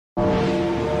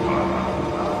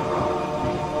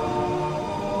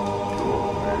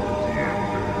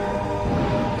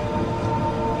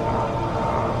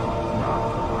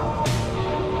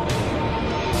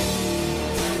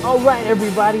right,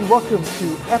 everybody, welcome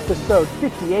to episode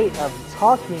 58 of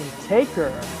Talking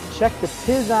Taker. Check the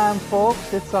Tizime,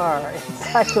 folks. It's our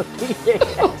encyclopedic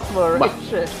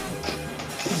exploration,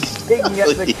 digging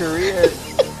up the career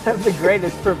of the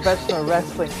greatest professional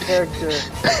wrestling character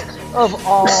of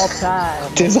all time.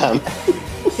 Tizime.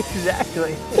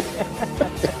 Exactly.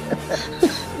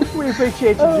 We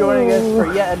appreciate you joining us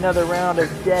for yet another round of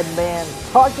Dead Man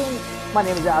Talking. My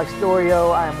name is Alex Dorio.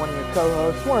 I am one of your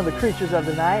co-hosts, one of the creatures of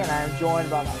the night, and I am joined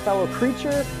by my fellow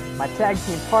creature, my tag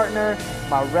team partner,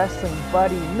 my wrestling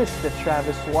buddy, Mr.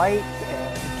 Travis White.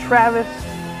 And Travis,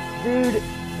 dude,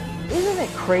 isn't it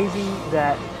crazy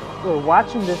that we're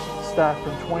watching this stuff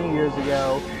from 20 years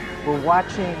ago? We're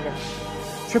watching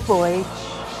Triple H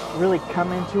really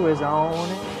come into his own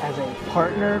as a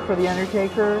partner for The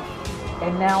Undertaker,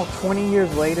 and now 20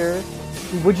 years later,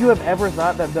 would you have ever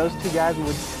thought that those two guys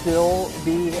would still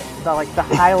be the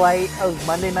highlight of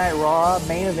Monday Night Raw,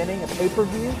 main eventing a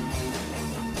pay-per-view?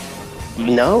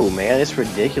 No, man, it's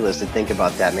ridiculous to think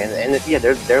about that, man. And yeah,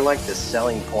 they're like the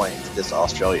selling point to this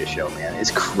Australia show, man.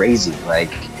 It's crazy.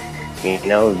 Like, you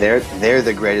know, they're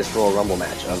the greatest Royal Rumble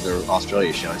match of the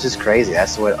Australia show. It's just crazy.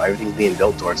 That's what everything's being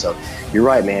built towards. So you're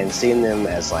right, man. Seeing them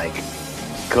as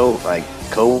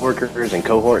co-workers and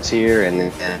cohorts here,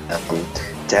 and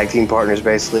tag team partners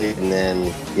basically, and then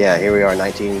here we are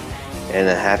 19 and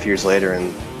a half years later,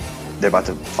 and they're about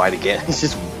to fight again. It's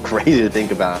just crazy to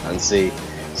think about and see.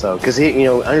 So because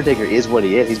Undertaker is what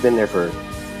he is. He's been there for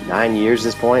 9 years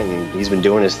at this point, and he's been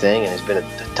doing his thing, and he's been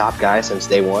a top guy since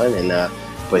day one. And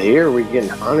but here we're getting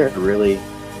Hunter really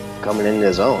coming into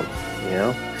his own.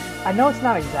 I know it's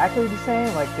not exactly the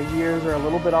same, like the years are a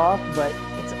little bit off, but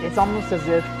it's almost as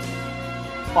if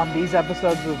on these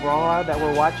episodes of Raw that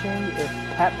we're watching, if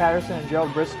Pat Patterson and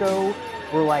Gerald Briscoe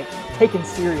were like taken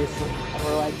seriously and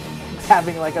were like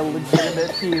having like a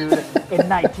legitimate feud in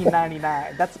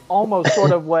 1999, that's almost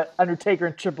sort of what Undertaker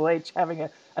and Triple H having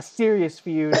a serious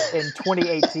feud in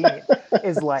 2018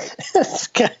 is like.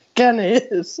 Kind of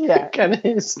is. Yeah, kind of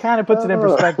is. Kind of puts it in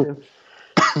perspective.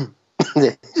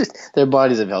 Their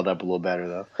bodies have held up a little better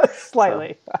though.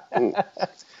 Slightly. A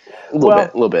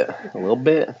little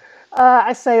bit.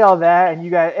 I say all that,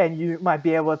 and you might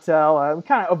be able to tell. I'm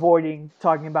kind of avoiding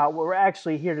talking about what we're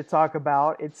actually here to talk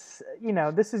about. It's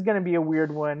this is going to be a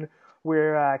weird one.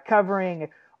 We're covering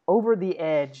Over the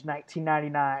Edge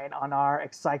 1999 on our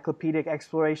encyclopedic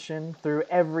exploration through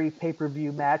every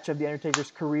pay-per-view match of the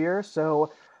Undertaker's career.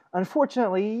 So,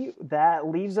 unfortunately, that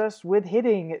leaves us with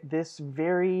hitting this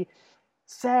very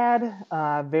sad,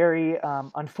 very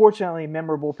unfortunately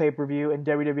memorable pay-per-view in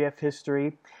WWF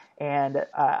history. And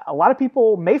a lot of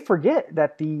people may forget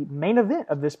that the main event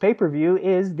of this pay-per-view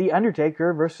is The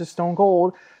Undertaker versus Stone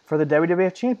Cold for the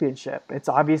WWF Championship. It's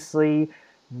obviously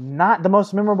not the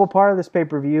most memorable part of this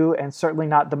pay-per-view, and certainly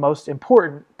not the most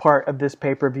important part of this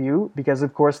pay-per-view, because,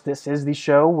 of course, this is the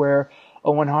show where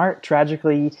Owen Hart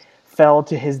tragically fell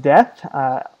to his death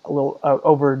a little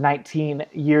over 19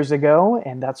 years ago,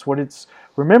 and that's what it's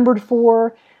remembered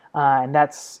for. And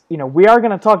that's, we are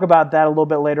going to talk about that a little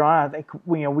bit later on. I think,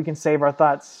 we can save our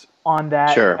thoughts on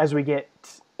that as we get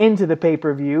into the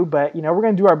pay-per-view. But, we're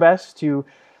going to do our best to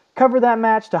cover that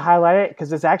match, to highlight it,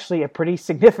 because it's actually a pretty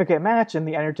significant match in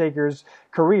The Undertaker's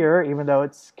career, even though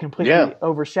it's completely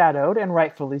overshadowed, and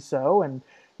rightfully so. And,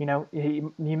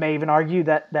 you may even argue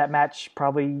that that match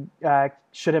probably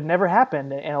should have never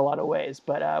happened in a lot of ways.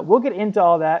 But we'll get into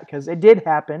all that, because it did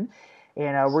happen.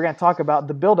 And we're going to talk about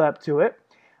the build-up to it.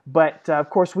 But,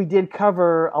 of course, we did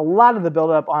cover a lot of the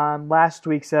build-up on last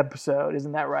week's episode.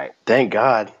 Isn't that right? Thank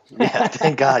God. Yeah,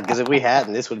 thank God. Because if we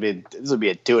hadn't, this would be a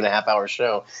 2.5-hour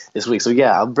show this week. So,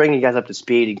 yeah, I'll bring you guys up to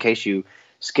speed in case you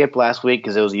skipped last week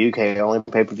because it was a UK-only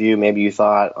pay-per-view. Maybe you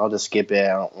thought, I'll just skip it,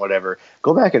 whatever.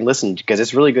 Go back and listen because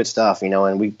it's really good stuff,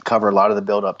 and we cover a lot of the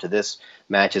build-up to this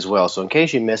match as well. So in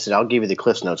case you missed it, I'll give you the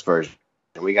Cliff's Notes version.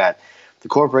 We got the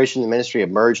corporation and the ministry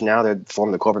have merged now. They're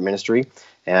forming the corporate ministry.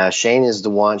 Shane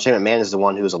McMahon is the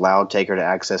one who has allowed Taker to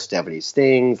access Stephanie's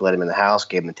things, let him in the house,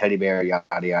 gave him a teddy bear, yada,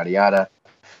 yada, yada.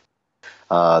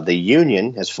 The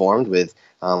Union has formed with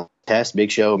Test, Big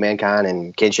Show, Mankind,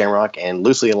 and Ken Shamrock, and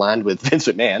loosely aligned with Vince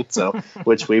McMahon. So,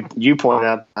 you pointed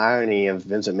out the irony of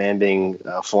Vince McMahon being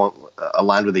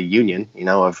aligned with the Union,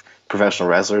 of professional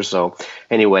wrestlers. So,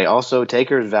 anyway, also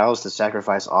Taker vows to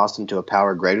sacrifice Austin to a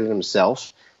power greater than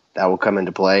himself. That will come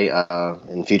into play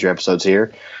in future episodes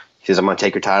here. He says, I'm going to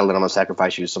take your title and I'm going to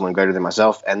sacrifice you to someone greater than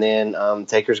myself. And then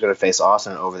Taker's going to face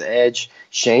Austin Over the Edge.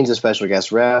 Shane's a special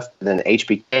guest ref. And then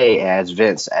HBK adds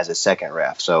Vince as a second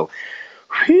ref. So,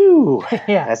 whew,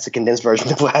 that's the condensed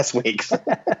version of last week's.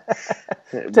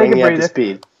 Bring you up to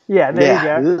speed. Yeah,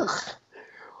 there you go. Ugh.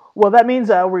 Well, that means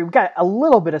we've got a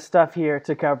little bit of stuff here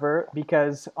to cover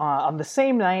because on the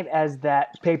same night as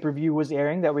that pay-per-view was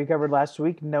airing that we covered last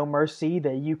week, No Mercy,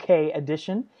 the UK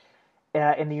edition,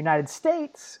 in the United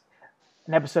States,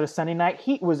 an episode of Sunday Night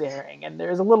Heat was airing. And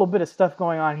there's a little bit of stuff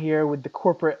going on here with the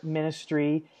corporate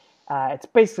ministry. It's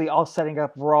basically all setting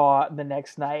up Raw the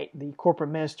next night. The corporate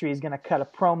ministry is going to cut a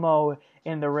promo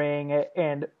in the ring,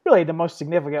 and really the most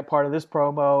significant part of this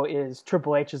promo is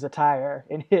Triple H's attire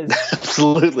in his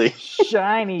absolutely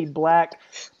shiny black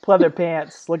pleather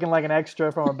pants, looking like an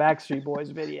extra from a Backstreet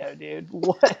Boys video, dude.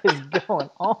 What is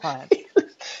going on?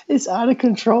 It's out of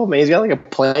control, man. He's got like a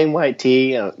plain white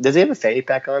tee. Does he have a fanny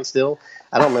pack on still?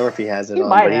 I don't remember if he has it on,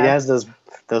 but he has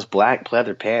those black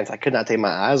pleather pants. I could not take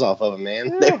my eyes off of them,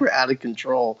 man. Yeah. They were out of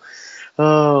control.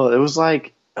 Oh, it was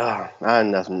like, I had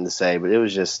nothing to say, but it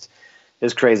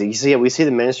was crazy. We see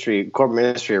the corporate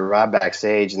ministry arrive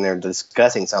backstage, and they're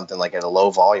discussing something like at a low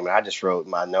volume. And I just wrote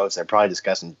in my notes they're probably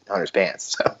discussing Hunter's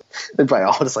pants. So they're probably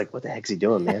all just like, "What the heck's he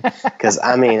doing, man?" Because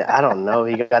I mean, I don't know.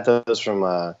 He got those from,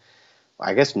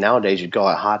 I guess nowadays you'd call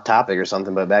it Hot Topic or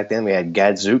something, but back then we had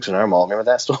Gadzooks in our mall. Remember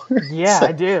that store? Yeah, so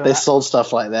I do. They sold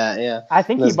stuff like that. Yeah, I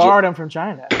think he borrowed them from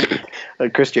China.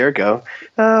 Chris Jericho.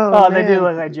 Oh, they do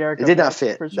look like Jericho. It did not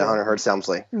fit sure. the Hunter Hearst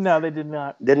Helmsley. No, they did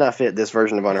not. Did not fit this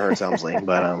version of Hunter Hearst Helmsley,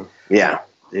 but yeah,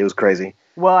 it was crazy.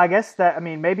 Well, I guess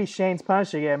maybe Shane's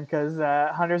punishing him because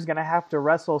Hunter's going to have to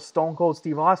wrestle Stone Cold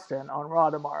Steve Austin on Raw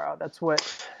tomorrow. That's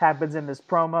what happens in this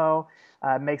promo.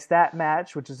 Makes that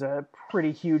match, which is a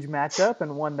pretty huge matchup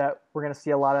and one that we're going to see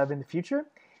a lot of in the future.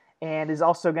 And is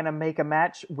also going to make a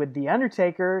match with The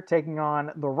Undertaker taking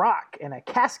on The Rock in a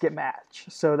casket match.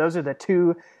 So those are the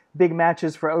two big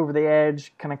matches for Over the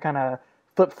Edge, kind of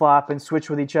flip-flop and switch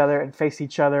with each other and face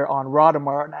each other on Raw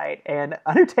tomorrow night. And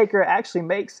Undertaker actually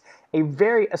makes a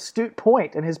very astute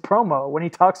point in his promo when he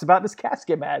talks about this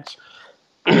casket match.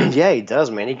 Yeah, he does,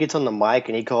 man. He gets on the mic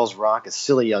and he calls Rock a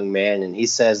silly young man, and he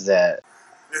says that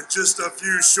just a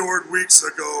few short weeks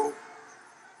ago,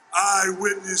 I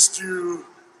witnessed you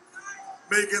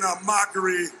making a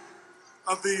mockery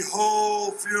of the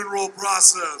whole funeral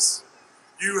process.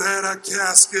 You had a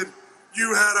casket,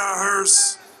 you had a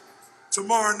hearse.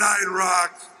 Tomorrow night,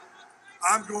 Rock,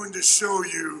 I'm going to show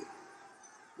you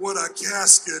what a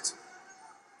casket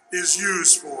is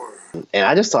used for. And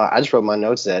I just wrote my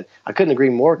notes that I couldn't agree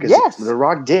more because The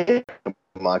Rock did a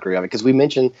mockery of it, because we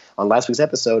mentioned on last week's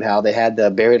episode how they had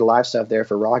the buried alive stuff there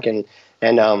for Rock and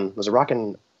was it Rock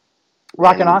and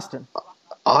Austin?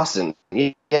 Austin,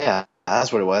 yeah,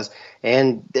 that's what it was.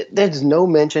 And there's no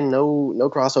mention, no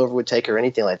crossover with Taker or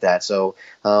anything like that. So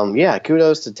yeah,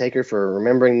 kudos to Taker for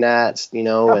remembering that. That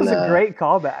was a great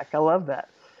callback. I love that.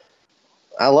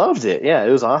 I loved it. Yeah,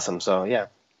 it was awesome. So yeah.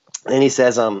 And he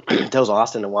says, tells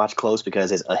Austin to watch close because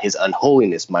his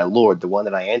unholiness, my Lord, the one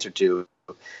that I answer to,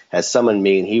 has summoned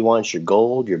me, and he wants your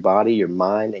gold, your body, your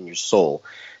mind, and your soul,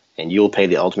 and you'll pay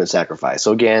the ultimate sacrifice.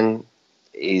 So again,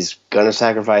 he's going to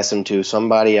sacrifice him to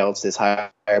somebody else, this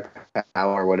higher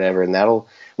power or whatever, and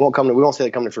we won't see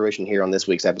that come to fruition here on this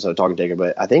week's episode of Talking Taker,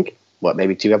 but I think,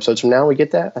 maybe 2 episodes from now we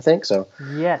get that, I think. So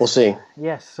yes. We'll see.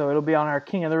 Yes, so it'll be on our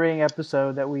King of the Ring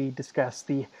episode that we discuss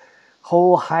the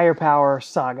whole higher power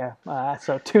saga.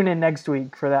 So tune in next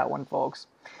week for that one, folks.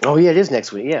 Oh, yeah, it is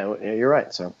next week. Yeah, you're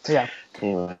right. So yeah.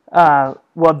 Anyway.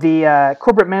 Well, the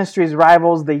corporate ministry's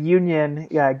rivals, the Union,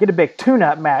 get a big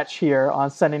tune-up match here on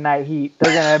Sunday Night Heat.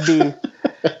 They're going to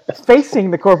be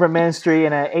facing the corporate ministry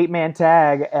in an 8-man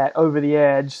tag at Over the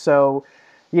Edge. So,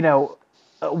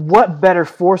 what better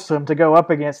foursome to go up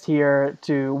against here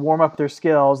to warm up their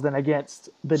skills than against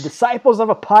the Disciples of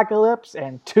Apocalypse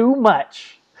and Too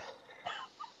Much?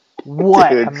 What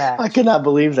Dude, a match. I could not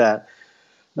believe that.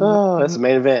 Oh, that's the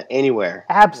main event anywhere.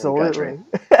 Absolutely.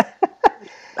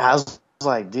 I was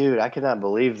like, dude, I could not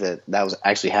believe that was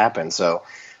actually happened. So,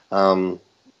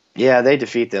 yeah, they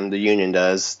defeat them. The Union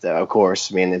does, of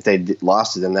course. I mean, if they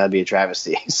lost to them, that'd be a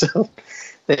travesty. So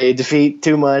they defeat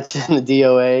Too Much in the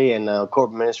DOA, and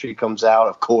corporate ministry comes out,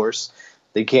 of course.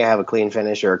 They can't have a clean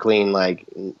finish or a clean,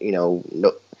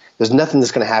 no, there's nothing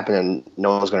that's going to happen and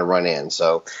no one's going to run in.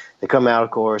 So they come out,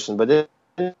 of course, but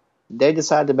they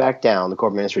decide to back down. The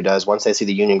corporate ministry does once they see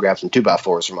the Union grab some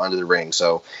 2x4s from under the ring.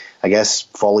 So I guess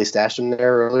Foley stashed them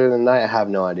there earlier in the night. I have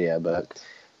no idea, but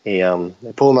they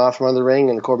pull them out from under the ring,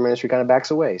 and the corporate ministry kind of backs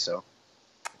away. So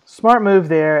smart move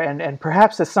there, and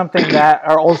perhaps it's something that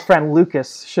our old friend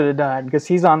Lucas should have done, because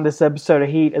he's on this episode of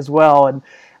Heat as well, and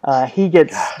he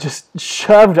gets just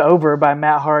shoved over by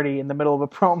Matt Hardy in the middle of a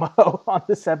promo on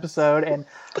this episode. And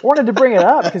I wanted to bring it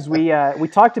up because we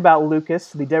talked about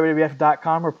Lucas, the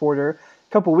WWF.com reporter,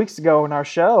 a couple weeks ago in our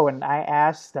show, and I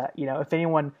asked if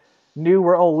anyone knew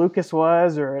where old Lucas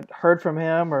was or had heard from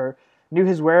him or knew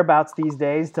his whereabouts these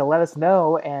days to let us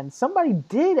know. And somebody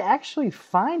did actually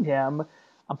find him.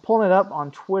 I'm pulling it up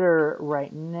on Twitter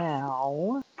right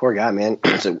now. Poor guy, man.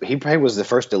 So he probably was the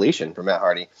first deletion for Matt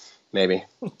Hardy, maybe.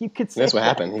 You could say That's what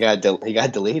happened. He got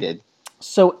deleted.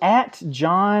 So at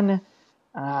John,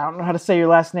 I don't know how to say your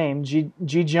last name,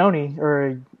 Gioni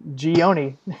or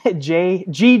Gioni,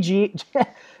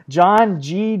 John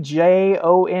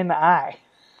Gjoni.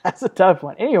 That's a tough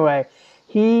one. Anyway,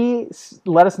 he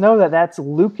let us know that that's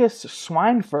Lucas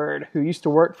Swineford, who used to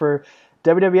work for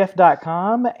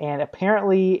WWF.com and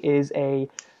apparently is a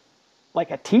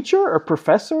teacher or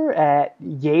professor at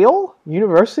Yale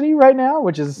University right now,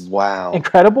 which is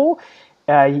incredible.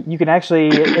 You can actually,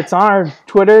 it's on our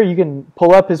Twitter. You can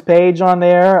pull up his page on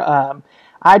there.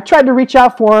 I tried to reach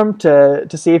out for him to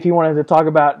see if he wanted to talk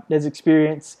about his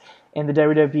experience in the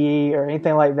WWE or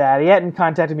anything like that. He hadn't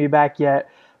contacted me back yet,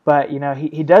 but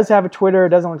he does have a Twitter. It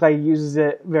doesn't look like he uses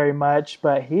it very much,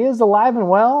 but he is alive and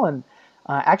well, and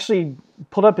actually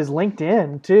pulled up his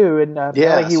LinkedIn too. And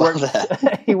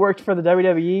he worked for the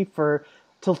WWE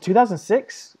till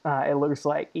 2006. It looks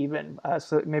like even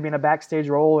so maybe in a backstage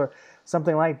role or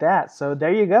something like that. So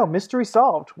there you go. Mystery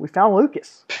solved. We found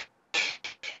Lucas.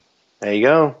 There you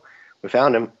go. We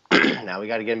found him. Now we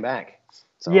got to get him back.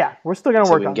 So, yeah, we're still going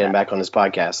to work on that. Get him back on this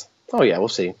podcast. Oh, yeah, we'll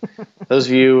see. Those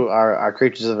of you are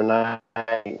creatures of the night.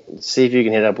 See if you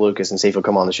can hit up Lucas and see if he'll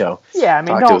come on the show. Yeah, I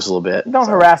mean, talk to us a little bit. Don't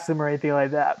harass him or anything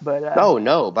like that. But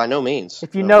no, by no means.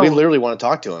 If you know, we literally want to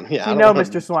talk to him. Yeah, if you know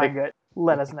Mr. Swinegood,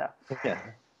 let us know. Yeah,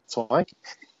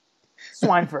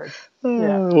 Swineford.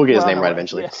 Yeah, we'll get his name right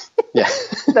eventually. Yeah.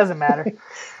 Doesn't matter.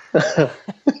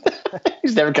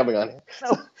 He's never coming on here.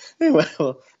 No.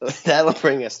 Well, that'll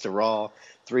bring us to Raw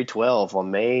 312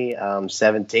 on May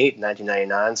 17th,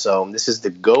 1999. So this is the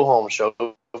go-home show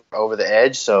for Over the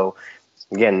Edge. So,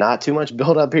 again, not too much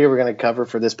build-up here we're going to cover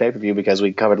for this pay-per-view because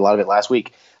we covered a lot of it last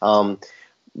week.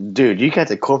 Dude, you got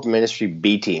the Corporate Ministry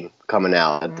B team coming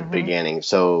out at the beginning.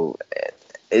 So,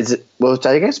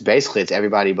 I guess basically it's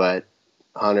everybody but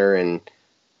Hunter and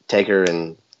Taker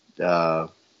and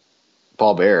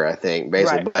Paul Bearer, I think,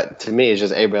 basically. Right. But to me, it's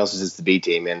just everybody else is just the B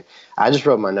team. And I just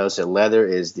wrote in my notes that leather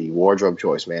is the wardrobe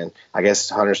choice, man. I guess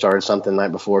Hunter started something the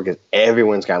night before because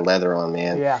everyone's got leather on,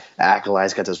 man. Yeah.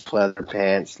 Acolyte's got those leather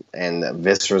pants, and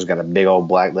Viscera's got a big old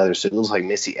black leather suit. It looks like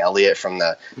Missy Elliott from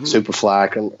the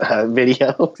Superfly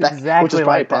video, exactly, which is probably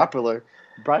like popular.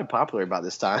 Probably popular about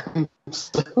this time.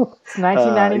 So, it's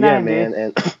 1999, man,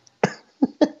 and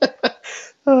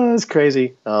it's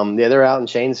crazy. They're out, and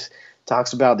Shane's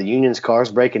talks about the union's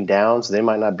cars breaking down, so they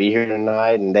might not be here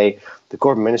tonight. And the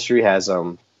Corporate Ministry is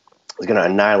going to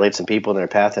annihilate some people in their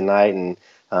path tonight. And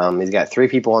he's got 3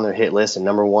 people on their hit list, and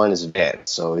number 1 is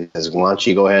Vince. So he says, "Why don't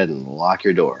you go ahead and lock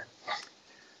your door?"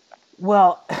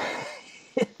 Well,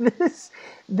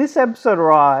 this episode of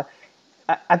Raw,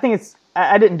 I think it's.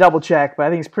 I didn't double check, but I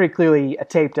think it's pretty clearly a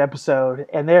taped episode.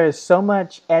 And there is so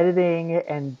much editing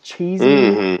and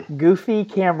cheesy, goofy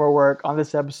camera work on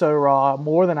this episode of Raw,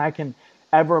 more than I can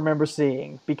ever remember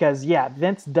seeing. Because, yeah,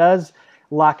 Vince does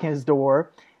lock his door.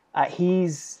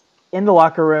 He's in the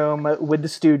locker room with the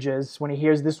Stooges when he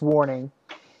hears this warning.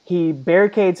 He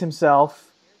barricades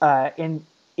himself in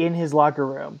his locker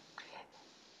room.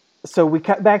 So we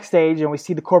cut backstage and we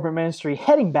see the Corporate Ministry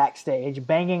heading backstage,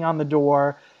 banging on the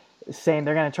door, saying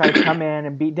they're going to try to come in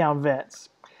and beat down Vince.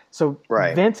 So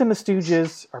Vince and the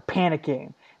Stooges are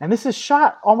panicking. And this is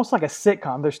shot almost like a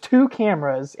sitcom. There's 2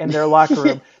 cameras in their locker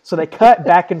room, so they cut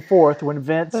back and forth when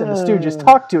Vince and the Stooges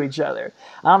talk to each other.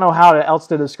 I don't know how else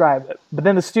to describe it. But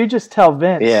then the Stooges tell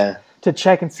Vince to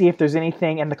check and see if there's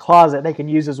anything in the closet they can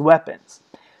use as weapons.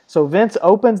 So Vince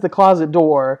opens the closet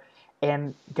door,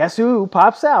 and guess who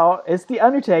pops out? It's The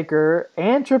Undertaker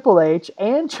and Triple H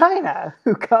and Chyna,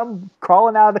 who come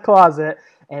crawling out of the closet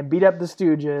and beat up the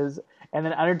Stooges. And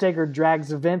then Undertaker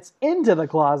drags Vince into the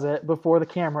closet before the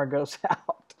camera goes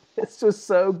out. It's just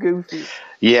so goofy.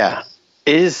 Yeah,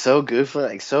 it is so goofy,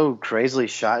 like so crazily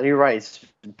shot. And you're right. It's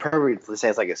perfect to say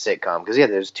it's like a sitcom because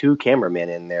there's 2 cameramen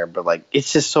in there, but like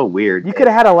it's just so weird. You could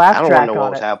have had a laugh track on it. I don't want to know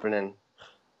what was happening.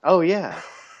 Oh yeah.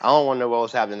 I don't want to know what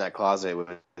was happening in that closet with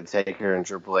Taker and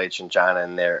Triple H and Chyna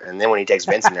in there. And then when he takes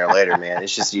Vince in there later, man,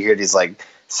 it's just you hear these like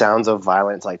sounds of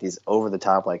violence, like these over the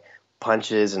top like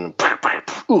punches and like,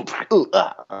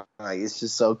 it's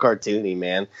just so cartoony,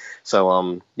 man.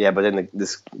 So but then the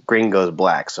screen goes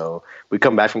black. So we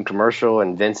come back from commercial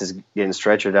and Vince is getting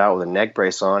stretchered out with a neck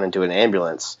brace on into an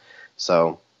ambulance.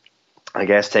 So I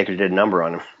guess Taker did a number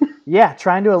on him. Yeah,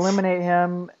 trying to eliminate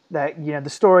him. That the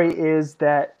story is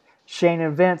that Shane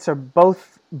and Vince are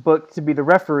both booked to be the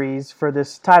referees for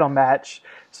this title match.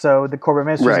 So the corporate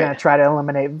ministry is going to try to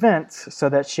eliminate Vince so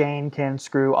that Shane can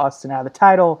screw Austin out of the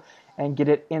title and get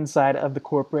it inside of the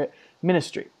corporate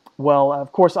ministry. Well,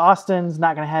 of course, Austin's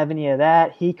not going to have any of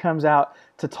that. He comes out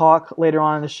to talk later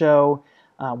on in the show.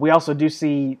 We also do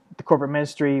see the corporate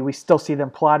ministry. We still see them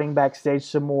plotting backstage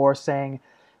some more, saying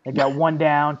they've got 1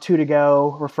 down, 2 to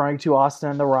go, referring to Austin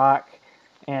and The Rock.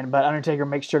 But Undertaker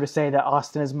makes sure to say that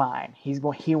Austin is mine. He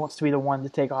wants to be the one to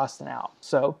take Austin out.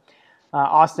 So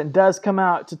Austin does come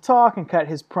out to talk and cut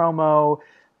his promo,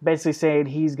 basically saying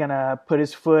he's going to put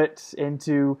his foot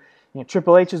into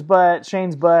Triple H's butt,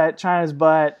 Shane's butt, Chyna's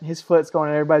butt. His foot's going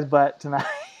in everybody's butt tonight.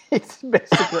 It's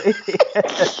basically.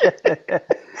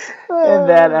 And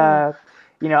that,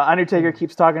 Undertaker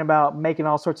keeps talking about making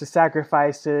all sorts of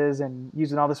sacrifices and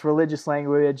using all this religious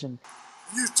language. And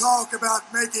you talk about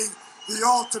making the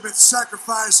ultimate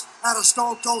sacrifice out of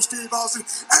Stone Cold Steve Austin.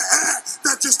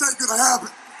 That just ain't gonna happen.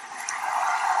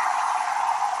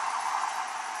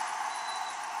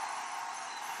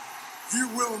 You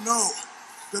will know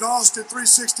that Austin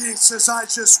 316 says I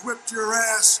just whipped your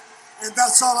ass, and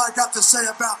that's all I got to say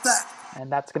about that. And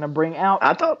that's going to bring out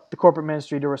the corporate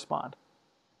ministry to respond.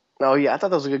 Oh, yeah, I thought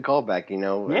that was a good callback,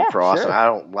 for Austin. Sure. I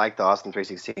don't like the Austin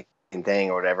 316 thing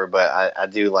or whatever, but I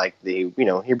do like he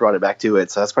brought it back to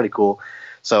it, so that's pretty cool.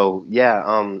 So, yeah,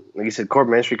 like you said,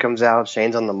 corporate ministry comes out,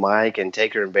 Shane's on the mic, and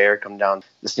Taker and Bear come down,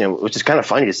 which is kind of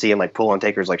funny to see him, pull on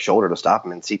Taker's, shoulder to stop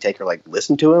him and see Taker,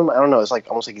 listen to him. I don't know, it's,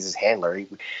 almost like he's his handler.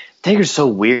 Taker's so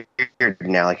weird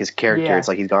now, his character. Yeah. It's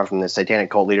like he's gone from this satanic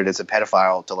cult leader that's a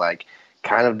pedophile to,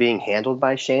 kind of being handled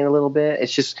by Shane a little bit.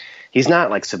 It's just he's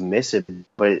not submissive,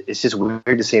 but it's just weird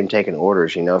to see him taking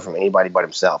orders, from anybody but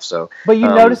himself. So, but you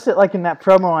notice it in that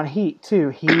promo on Heat too.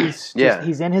 He's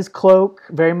he's in his cloak,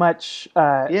 very much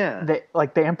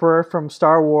like the Emperor from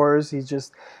Star Wars. He's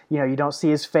just you don't see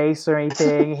his face or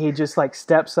anything. He just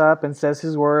steps up and says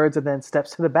his words, and then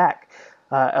steps to the back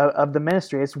of the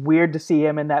ministry. It's weird to see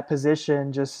him in that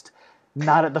position, just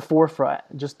not at the forefront,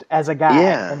 just as a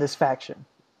guy in this faction.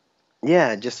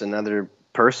 Yeah, just another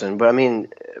person. But,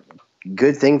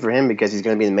 good thing for him because he's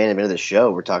going to be the main event of the show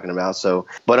we're talking about. So,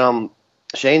 but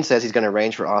Shane says he's going to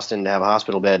arrange for Austin to have a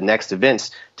hospital bed next to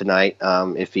Vince tonight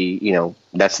if he,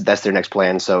 that's their next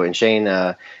plan. So, and Shane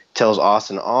tells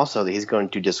Austin also that he's going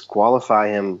to disqualify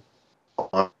him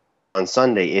on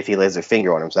Sunday if he lays a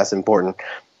finger on him. So that's important.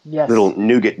 Yes. Little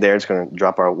nougat there. It's going to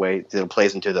drop our way. It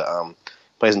plays into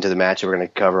the match that we're going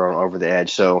to cover on Over the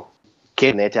Edge. So,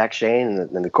 and they attack Shane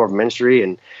and the corporate ministry,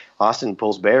 and Austin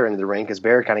pulls Bear into the ring because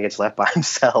Bear kind of gets left by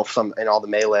himself in all the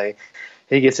melee.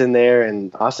 He gets in there,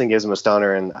 and Austin gives him a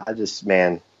stunner, and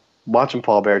watching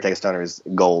Paul Bear take a stunner is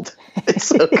gold. It's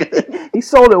so good. He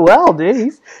sold it well,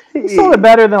 dude. He sold it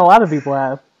better than a lot of people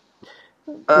have.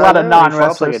 A lot of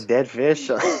non-wrestlers. Like a dead fish.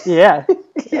 Yeah,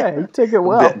 he took it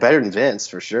well. Better than Vince,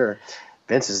 for sure.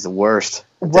 Vince is the worst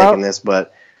at taking this,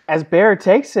 but... As Bear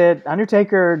takes it,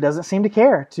 Undertaker doesn't seem to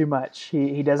care too much.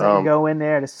 He doesn't go in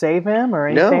there to save him or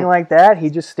anything like that. He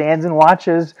just stands and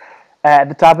watches at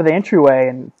the top of the entryway.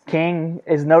 And King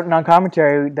is noting on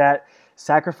commentary that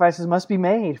sacrifices must be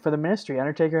made for the ministry.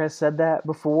 Undertaker has said that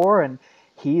before, and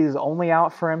he is only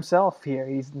out for himself here.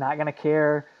 He's not going to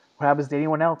care what happens to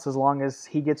anyone else as long as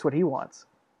he gets what he wants.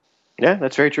 Yeah,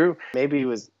 that's very true. Maybe he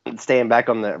was staying back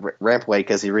on the rampway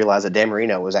because he realized that Dan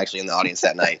Marino was actually in the audience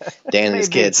that night. Dan and his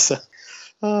kids.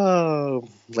 Oh,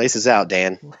 laces out,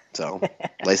 Dan. So,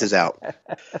 laces out.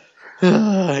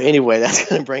 Anyway, that's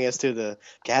going to bring us to the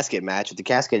casket match. The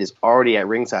casket is already at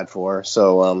ringside for,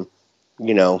 so,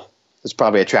 there's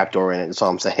probably a trapdoor in it. That's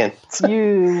all I'm saying.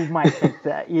 You might think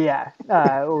that, yeah.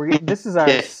 This is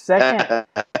our second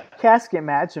casket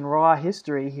match in Raw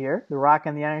history here. The Rock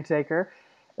and The Undertaker.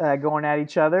 Going at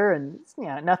each other, and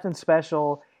nothing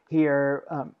special here.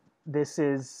 This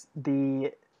is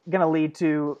going to lead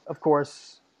to, of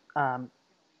course,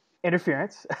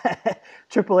 interference.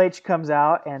 Triple H comes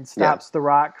out and stops The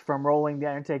Rock from rolling The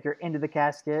Undertaker into the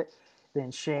casket. Then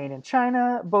Shane and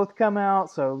Chyna both come out,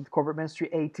 so the corporate ministry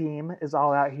A-team is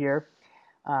all out here.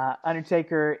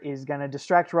 Undertaker is going to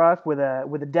distract Rock with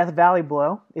a Death Valley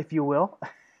blow, if you will,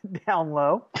 down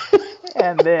low,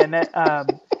 and then.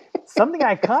 Something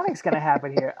iconic is going to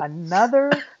happen here.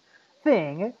 Another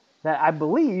thing that I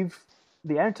believe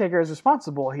The Undertaker is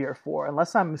responsible here for,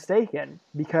 unless I'm mistaken,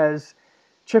 because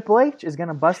Triple H is going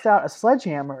to bust out a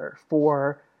sledgehammer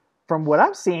from what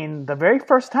I'm seeing, the very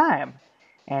first time.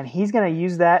 And he's going to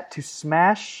use that to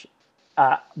smash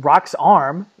Rock's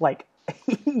arm.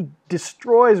 He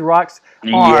destroys Rock's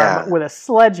arm with a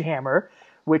sledgehammer,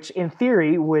 which in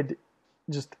theory would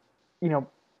just,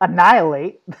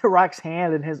 annihilate The Rock's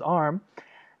hand and his arm.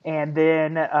 and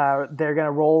then they're going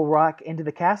to roll Rock into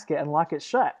the casket and lock it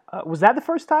shut. Was that the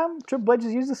first time Triple H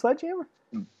has used the sledgehammer?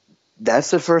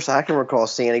 That's the first I can recall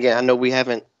seeing. Again, I know we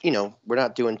haven't, we're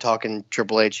not doing talking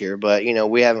Triple H here, but,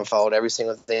 we haven't followed every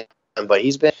single thing. But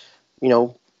he's been,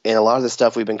 in a lot of the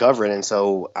stuff we've been covering. And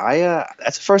so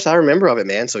that's the first I remember of it,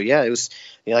 man. So, yeah, it was,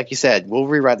 like you said, we'll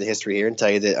rewrite the history here and tell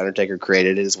you that Undertaker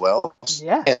created it as well.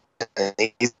 Yeah. And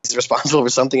he's responsible for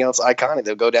something else iconic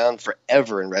that'll go down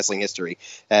forever in wrestling history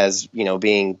as,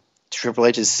 being Triple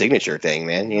H's signature thing,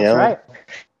 man. That's right.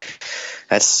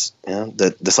 That's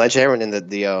the sledgehammer and then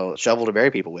the shovel to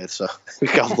bury people with. So we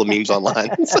got a couple of memes online.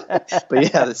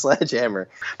 But yeah, the sledgehammer.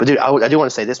 But dude, I do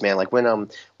want to say this, man. Like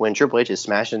when Triple H is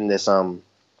smashing this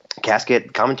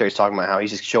casket, commentary's talking about how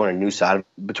he's just showing a new side.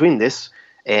 Between this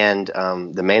and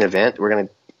the main event, we're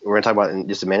gonna talk about in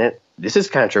just a minute. This is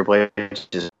kind of Triple H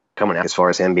just coming out as far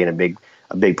as him being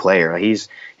a big player. He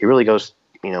really goes.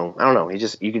 I don't know.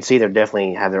 You can see they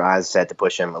definitely have their eyes set to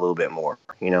push him a little bit more.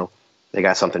 They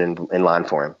got something in line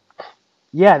for him.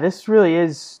 Yeah, this really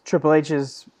is Triple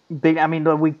H's big. I mean,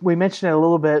 we mentioned it a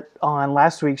little bit on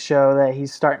last week's show that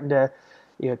he's starting to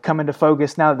come into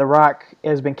focus now that The Rock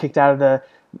has been kicked out of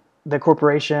the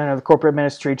corporation or the corporate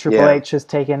ministry. Triple H has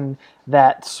taken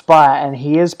that spot, and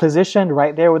he is positioned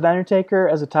right there with Undertaker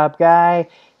as a top guy.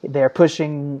 They're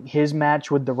pushing his match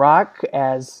with The Rock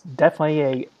as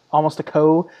definitely almost a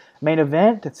co-main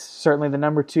event. It's certainly the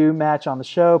number 2 match on the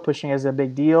show, pushing as a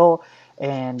big deal.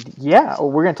 And yeah,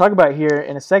 we're going to talk about it here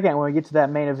in a second when we get to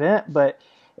that main event, but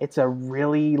it's a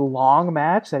really long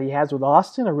match that he has with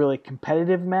Austin, a really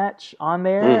competitive match on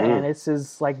there, and this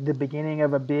is like the beginning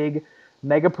of a big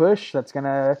mega push that's going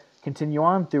to continue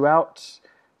on throughout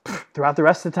the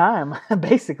rest of the time,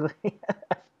 basically.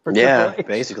 Yeah,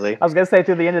 basically. I was going to say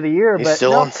through the end of the year, but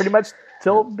no, pretty much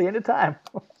till the end of time.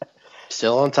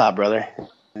 Still on top, brother.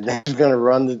 He's going to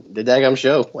run the daggum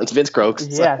show once Vince croaks.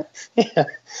 Yeah.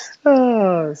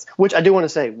 Which I do want to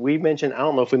say, I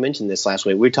don't know if we mentioned this last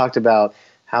week. We talked about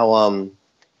how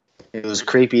it was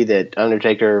creepy that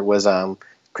Undertaker was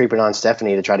creeping on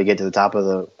Stephanie to try to get to the top of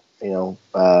the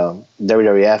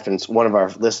WWF, and one of our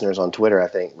listeners on Twitter, I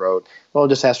think, wrote, "Well,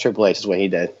 just ask Triple H," is what he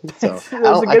did. So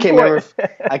I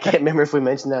can't remember if we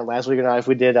mentioned that last week or not. If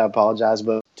we did, I apologize.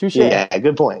 But touche. Yeah,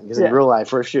 good point. Because in real life,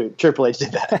 for a shoot, Triple H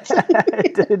did that.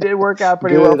 It did work out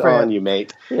pretty well for him. Good on you,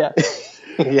 mate. Yeah.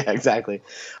 Yeah, exactly.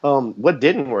 What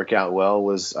didn't work out well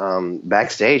was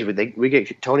backstage. We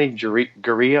get Tony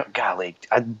Gurria. Golly,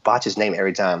 I botch his name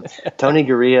every time. Tony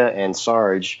Gurria and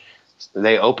Sarge.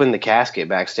 They open the casket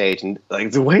backstage, and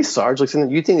like the way Sarge looks in it,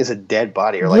 you think it's a dead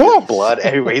body or like there's blood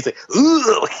everywhere. He's like,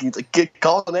 "Ugh!" He's like,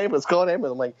 "Call an ambulance, call an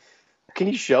ambulance." I'm like, "Can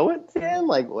you show it, man?"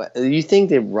 Like, what? You think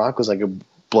that Rock was like a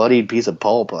bloodied piece of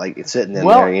pulp, like it's sitting in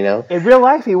there, In real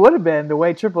life, he would have been the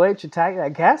way Triple H attacked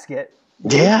that casket.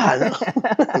 Yeah,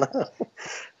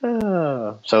 I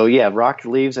know. So yeah, Rock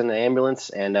leaves in the ambulance,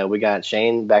 and we got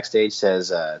Shane backstage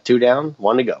says 2 down,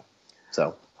 1 to go.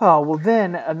 So. Oh, well,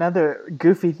 then another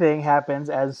goofy thing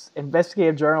happens as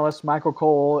investigative journalist Michael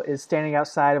Cole is standing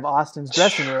outside of Austin's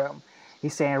dressing room.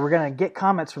 He's saying, we're going to get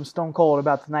comments from Stone Cold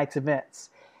about tonight's events.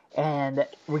 And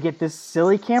we get this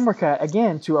silly camera cut,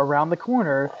 again, to around the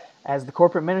corner as the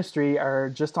corporate ministry are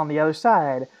just on the other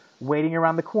side, waiting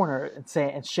around the corner.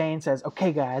 And Shane says,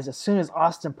 okay, guys, as soon as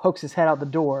Austin pokes his head out the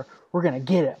door, we're going to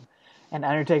get him. And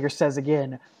Undertaker says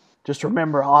again, just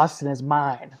remember, Austin is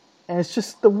mine. And it's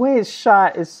just the way it's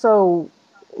shot is so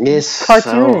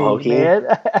cartoony, man.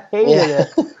 I hated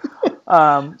it.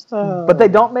 But they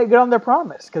don't make good on their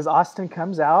promise because Austin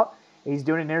comes out, he's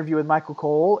doing an interview with Michael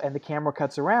Cole, and the camera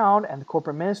cuts around, and the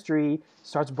corporate ministry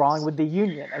starts brawling with the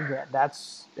Union. Again,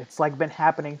 it's like been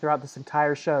happening throughout this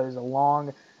entire show. There's a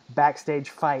long backstage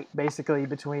fight basically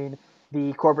between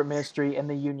the corporate ministry and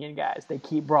the Union guys. They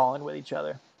keep brawling with each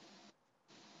other.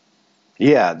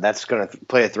 Yeah, that's going to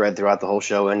play a thread throughout the whole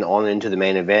show and on into the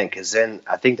main event, because then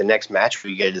I think the next match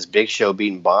we get is Big Show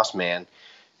beating Boss Man.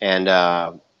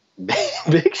 And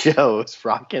Big Show is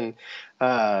rocking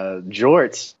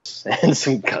jorts and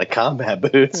some kind of combat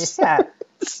boots. Yeah.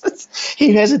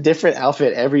 He has a different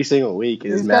outfit every single week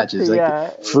in his matches.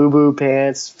 FUBU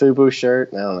pants, FUBU shirt.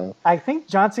 I don't know. I think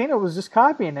John Cena was just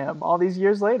copying him all these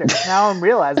years later. Now I'm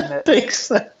realizing it.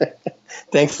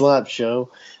 Thanks a lot, Show.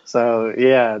 So,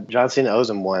 yeah, John Cena owes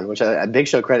him one, which a Big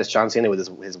Show credits John Cena with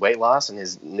his weight loss and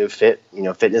his new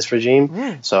fitness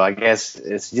regime. So I guess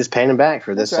it's just paying him back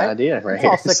for this idea right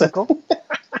here. It's all cyclical.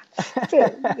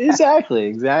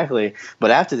 Exactly.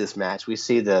 But after this match, we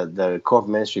see the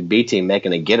corporate ministry B team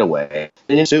making a getaway.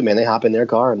 In suit, man, they hop in their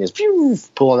car and just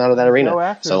pulling out of that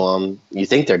arena. So you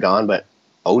think they're gone, but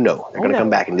oh no, they're going to no. come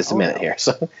back in just a Oh, minute no. here.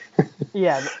 So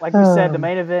Yeah, like we said, the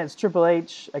main event is Triple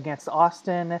H against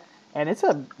Austin, and it's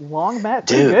a long match,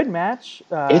 pretty Dude, good match.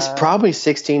 it's probably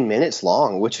 16 minutes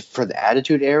long, which for the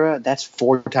Attitude Era, that's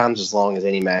 4 times as long as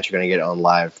any match you're going to get on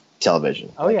live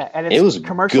television. Oh, yeah, and it's it was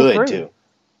commercial good free. too.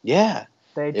 Yeah,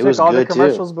 They it took was all the good, too.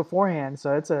 commercials beforehand,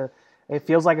 so it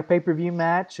feels like a pay-per-view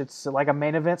match. It's like a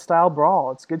main event style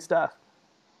brawl. It's good stuff.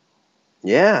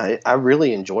 Yeah, I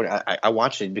really enjoyed it. I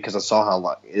watched it because I saw how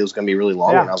long it was going to be really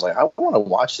long, Yeah. and I was like, I want to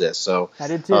watch this. So I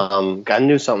did too. I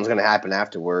knew something was going to happen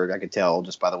afterward. I could tell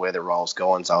just by the way the Raw was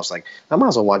going. So I was like, I might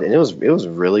as well watch it. And it was a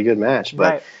really good match.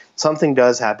 But Right. something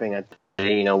does happen at the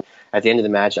end of the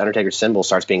match. Undertaker's symbol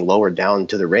starts being lowered down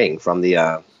to the ring from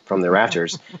the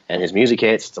rafters, and his music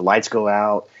hits. The lights go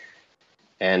out,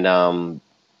 and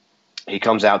he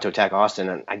comes out to attack Austin,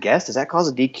 and I guess, does that cause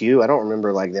a DQ? I don't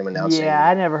remember them announcing. Yeah,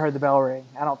 I never heard the bell ring.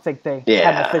 I don't think they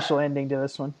had an official ending to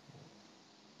this one.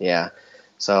 Yeah.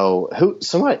 So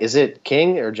is it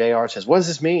King or JR says, what does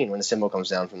this mean when the symbol comes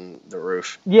down from the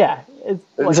roof? Yeah.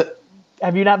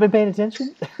 Have you not been paying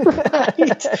attention? Have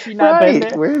you not been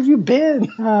there? Where have you been?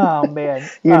 Oh, man.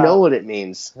 You know what it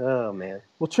means. Oh, man.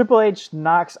 Well, Triple H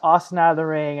knocks Austin out of the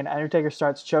ring, and Undertaker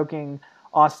starts choking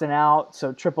Austin out.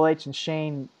 So Triple H and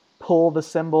Shane pull the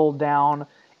symbol down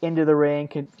into the ring,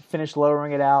 can finish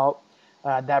lowering it out.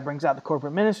 That brings out the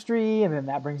corporate ministry, and then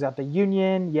that brings out the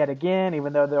Union yet again.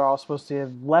 Even though they're all supposed to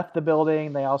have left the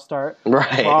building, they all start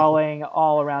brawling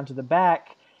all around to the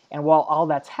back. And while all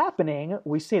that's happening,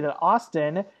 we see that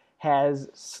Austin has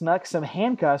snuck some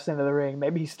handcuffs into the ring.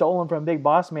 Maybe he's stolen from Big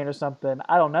Boss Man or something.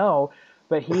 I don't know.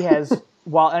 But he has,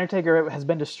 while Undertaker has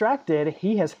been distracted,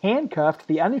 he has handcuffed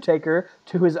the Undertaker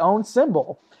to his own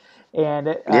symbol.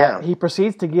 And he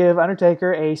proceeds to give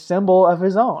Undertaker a symbol of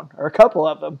his own, or a couple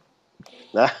of them.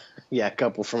 Yeah, a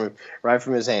couple right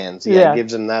from his hands. Yeah,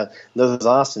 gives him those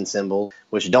Austin symbols,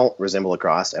 which don't resemble a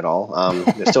cross at all.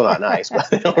 They're still not nice, but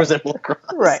they don't resemble a cross.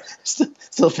 Right.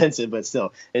 Still offensive, but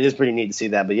still, it is pretty neat to see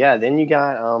that. But yeah, then you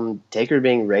got Taker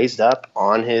being raised up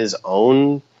on his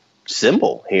own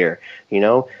symbol here.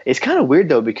 It's kind of weird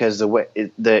though, because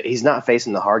he's not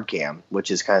facing the hard cam, which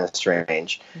is kind of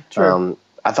strange. True.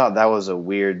 I thought that was a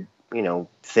weird,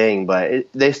 thing, but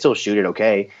they still shoot it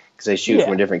okay because they shoot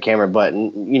from a different camera. But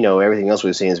everything else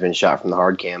we've seen has been shot from the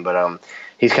hard cam. But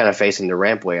he's kind of facing the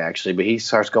rampway actually. But he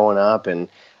starts going up and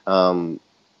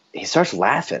he starts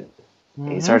laughing.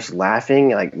 Mm-hmm. He starts laughing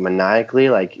maniacally,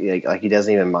 like he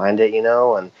doesn't even mind it,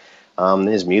 and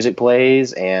his music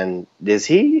plays. And is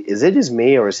it just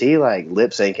me, or is he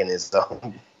lip syncing his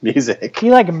own music? He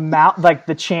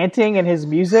the chanting in his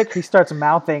music. He starts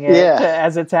mouthing it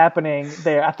as it's happening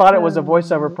there. I thought it was a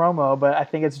voiceover promo, but I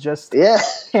think it's just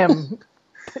him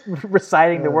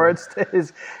reciting the words to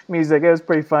his music. It was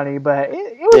pretty funny, but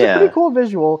it was a pretty cool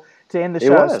visual to end the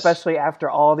show, especially after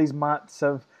all these months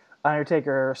of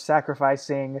Undertaker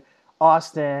sacrificing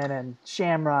Austin and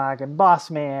Shamrock and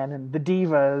Boss Man and the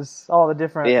Divas, all the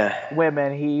different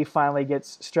women. He finally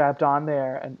gets strapped on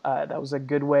there, and that was a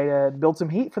good way to build some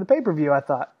heat for the pay-per-view, I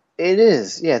thought. It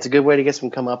is. Yeah, it's a good way to get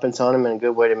some comeuppance on him, and a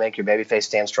good way to make your babyface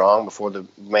stand strong before the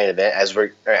main event, as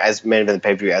main event of the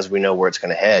pay-per-view, as we know where it's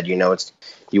going to head. You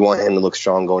want him to look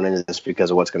strong going into this because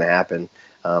of what's going to happen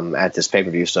at this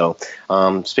pay-per-view. So,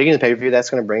 speaking of the pay-per-view, that's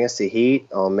going to bring us to Heat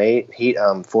on Heat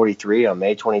 43 on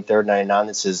May 23rd, 99.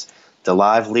 This is the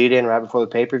live lead-in right before the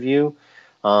pay-per-view.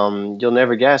 You'll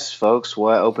never guess, folks,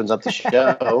 what opens up the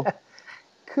show.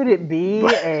 Could it be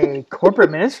a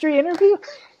corporate ministry interview?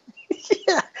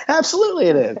 Yeah, absolutely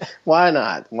it is. Why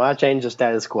not? Why change the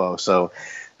status quo? So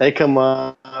they come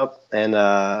up, and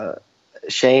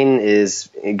Shane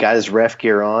got his ref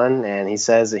gear on, and he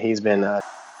says that he's been trying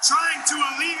to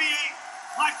alleviate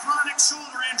my chronic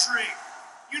shoulder injury.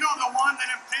 The one that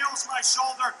impales my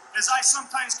shoulder as I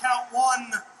sometimes count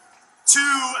 1, 2,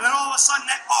 and then all of a sudden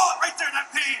right there,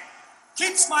 that pain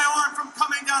keeps my arm from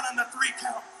coming down on the 3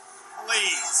 count.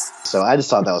 Please. So I just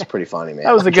thought that was pretty funny, man.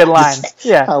 That was a good line.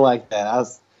 Yeah, I like that.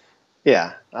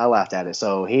 I laughed at it.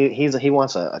 So he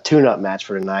wants a tune-up match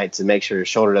for tonight to make sure his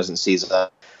shoulder doesn't seize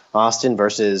up. Austin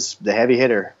versus the heavy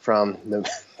hitter from the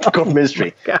corporate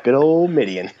ministry, good old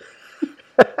Midian.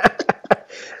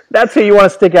 That's who you want to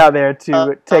stick out there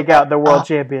to take out the world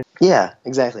champion. Yeah,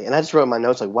 exactly. And I just wrote in my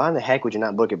notes, why in the heck would you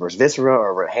not book it versus Viscera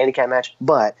or a handicap match?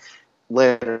 But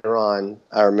later on,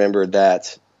 I remembered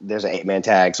that there's an 8-man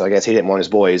tag, so I guess he didn't want his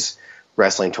boys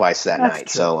wrestling twice that night.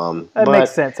 True. So that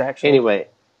makes sense, actually. Anyway,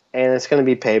 and it's going to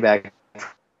be payback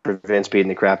for Vince beating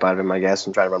the crap out of him, I guess,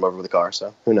 and trying to run him over with a car.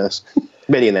 So who knows?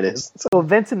 Midian, that is. So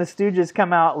Vince and the Stooges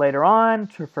come out later on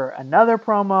for another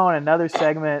promo and another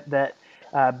segment that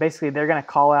basically they're going to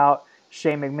call out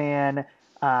Shane McMahon.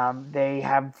 They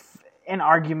have an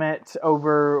argument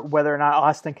over whether or not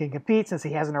Austin can compete since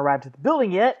he hasn't arrived at the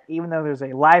building yet, even though there's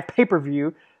a live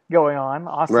pay-per-view going on.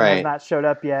 Austin has not showed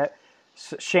up yet.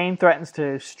 Shane threatens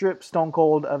to strip Stone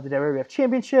Cold of the WWF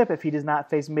Championship if he does not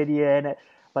face Mideon,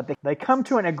 but they come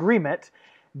to an agreement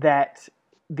that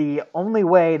the only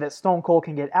way that Stone Cold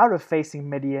can get out of facing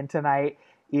Mideon tonight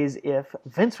is if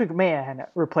Vince McMahon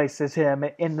replaces him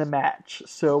in the match.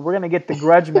 So we're going to get the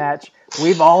grudge match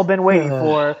we've all been waiting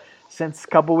for since a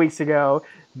couple weeks ago.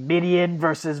 Mideon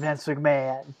versus Vince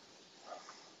McMahon.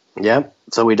 Yep.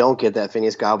 So we don't get that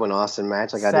Phineas Goblin Austin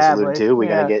match like I just alluded to. We're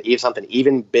going to get something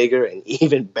even bigger and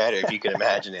even better, if you can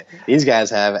imagine it. These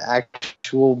guys have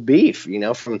actual beef, from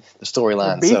the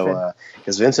storyline. So,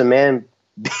 because Vince McMahon...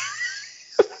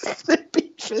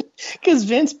 Because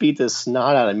Vince beat the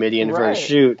snot out of Mideon for a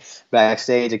shoot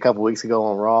backstage a couple weeks ago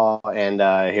on Raw, and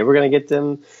here we're gonna get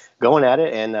them going at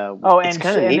it. And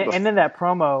and then that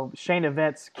promo, Shane and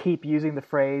Vince keep using the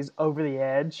phrase "over the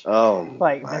edge." Oh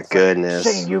my goodness,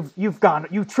 Shane,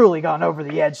 you've truly gone over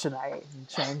the edge tonight. And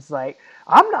Shane's like,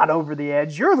 I'm not over the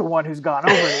edge. You're the one who's gone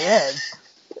over the edge.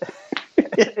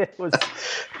 It was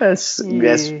that's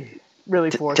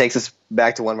really forced. Takes us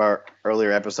back to one of our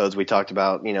earlier episodes. We talked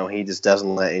about, he just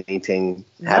doesn't let anything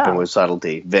happen with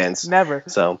subtlety. Vince. Never.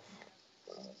 So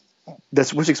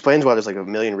which explains why there's like a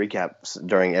million recaps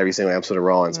during every single episode of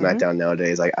Raw and SmackDown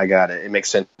nowadays. I got it. It makes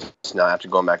sense now after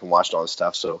going back and watching all this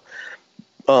stuff. So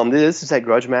this is that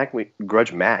grudge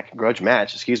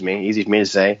match, excuse me, easy for me to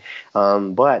say.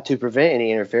 But to prevent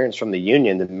any interference from the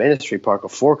Union, the Ministry park a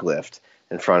forklift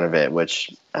in front of it,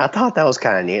 which I thought that was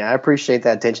kind of neat. I appreciate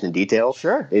that attention to detail.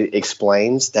 Sure. It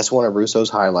explains. That's one of Russo's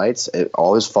highlights.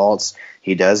 All his faults,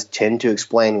 he does tend to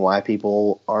explain why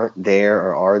people aren't there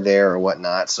or are there or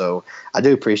whatnot. So I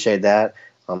do appreciate that.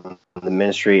 The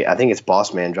Ministry, I think it's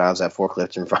Boss Man drives that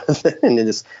forklift in front of it and then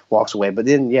just walks away. But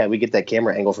then, we get that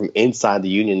camera angle from inside the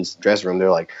Union's dressing room.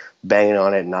 They're like banging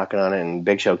on it, knocking on it, and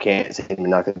Big Show can't seem to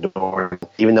knock the door,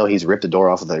 even though he's ripped the door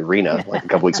off of the arena like a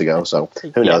couple weeks ago. So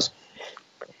who knows?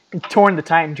 Torn the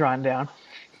Titantron down.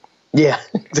 Yeah,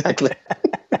 exactly.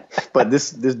 But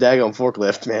this daggone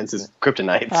forklift, man, it's just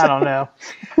kryptonite. I don't know.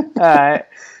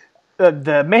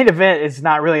 The main event is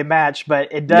not really a match,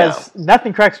 but it does. No.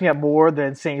 Nothing cracks me up more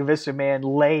than seeing Vince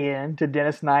McMahon lay in to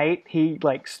Dennis Knight. He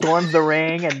storms the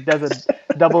ring and does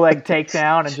a double leg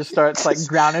takedown and just starts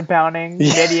ground and pounding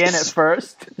Mideon at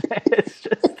first. It's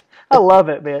just, I love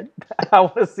it, man. I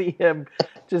want to see him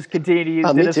just continue to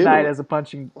use Dennis Knight as a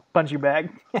punching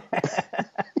bag.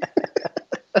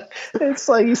 It's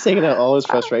like he's taking out all his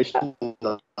frustration.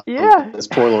 Yeah. This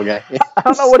poor little guy. I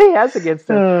don't know what he has against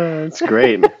him. It's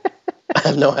great. I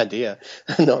have no idea.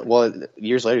 No, well,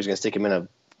 years later he's going to stick him in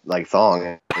a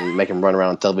thong and make him run around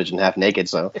on television half naked.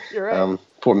 So You're right.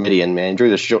 Poor Mideon, man. Drew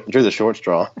the short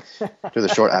straw. Drew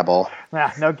the short eyeball.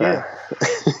 Yeah, no kidding.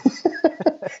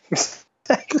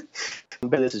 Exactly.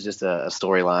 But this is just a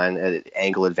storyline, an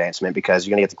angle advancement, because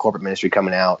you're going to get the corporate ministry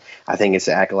coming out. I think it's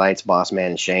the Acolytes, Boss Man,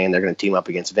 and Shane. They're going to team up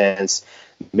against Vince.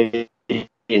 Mideon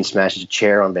smashes a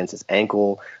chair on Vince's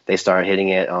ankle. They start hitting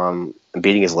it,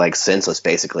 beating his legs senseless,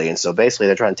 basically. And so basically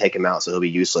they're trying to take him out so he'll be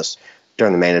useless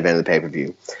during the main event of the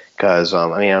pay-per-view. Because,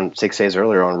 6 days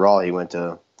earlier on Raw, he went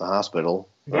to the hospital,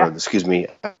 or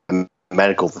a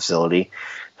medical facility.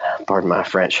 Pardon my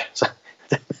French.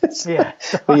 Yeah.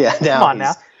 But yeah, now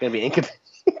he's going to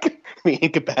be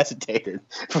incapacitated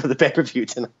for the pay-per-view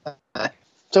tonight.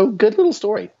 So good little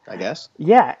story, I guess.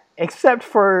 Yeah, except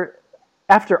for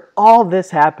after all this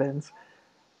happens,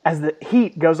 as the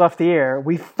heat goes off the air,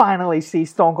 we finally see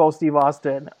Stone Cold Steve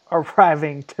Austin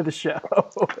arriving to the show.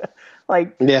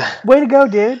 Way to go,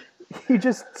 dude. You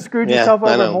just screwed yourself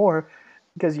over more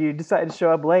because you decided to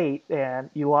show up late and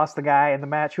you lost the guy in the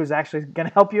match who was actually going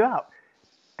to help you out.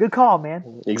 Good call,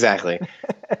 man. Exactly.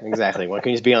 Why can't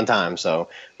you just be on time? So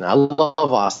I love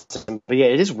Austin. But yeah,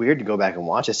 it is weird to go back and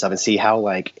watch this stuff and see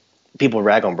how people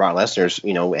rag on Brock Lesnar's,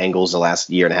 angles the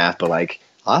last year and a half, but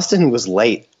Austin was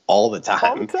late all the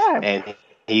time. And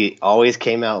he always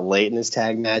came out late in his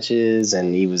tag matches,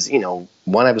 and he was,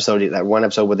 one episode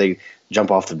where they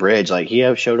jump off the bridge,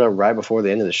 he showed up right before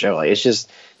the end of the show. It's just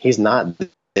he's not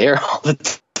there all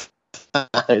the time.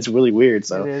 It's really weird.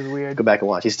 So it is weird. Go back and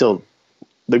watch. He's still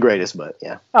the greatest, but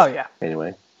yeah. Oh, yeah.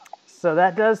 Anyway. So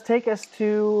that does take us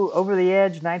to Over the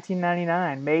Edge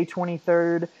 1999, May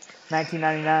 23rd,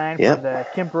 1999, from the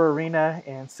Kemper Arena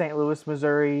in St. Louis,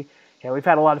 Missouri. Yeah, we've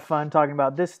had a lot of fun talking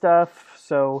about this stuff.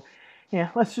 So,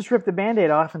 let's just rip the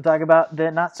Band-Aid off and talk about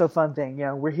the not-so-fun thing.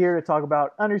 We're here to talk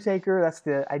about Undertaker. That's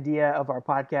the idea of our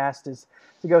podcast, is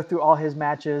to go through all his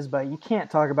matches. But you can't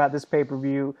talk about this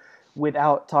pay-per-view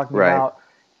without talking Right. about,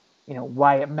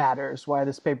 why it matters, why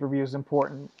this pay-per-view is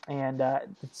important. And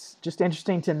it's just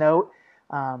interesting to note.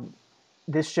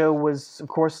 This show was, of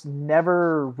course,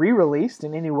 never re-released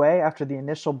in any way after the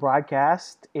initial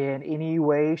broadcast in any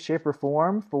way, shape, or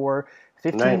form for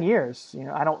 15 Right. years.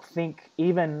 I don't think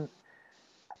even,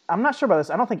 I'm not sure about this,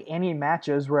 I don't think any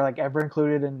matches were like ever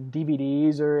included in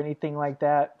DVDs or anything like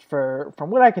that from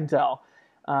what I can tell.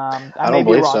 I I may don't be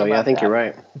believe wrong so. Yeah, I about think that. you're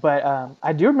right. But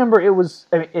I do remember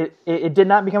it did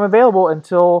not become available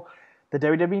until the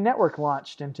WWE Network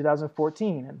launched in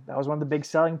 2014, and that was one of the big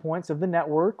selling points of the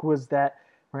network, was that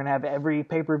we're going to have every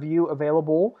pay-per-view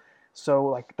available. So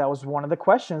like that was one of the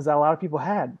questions that a lot of people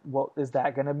had. Well, is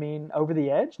that going to mean Over the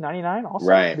Edge 99 also?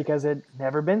 Right. Because it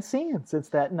never been seen since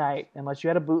that night, unless you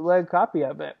had a bootleg copy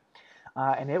of it.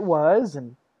 And it was,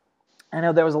 and I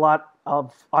know there was a lot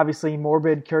of obviously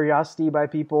morbid curiosity by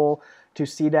people to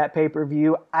see that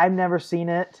pay-per-view. I've never seen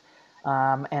it,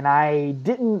 and I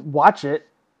didn't watch it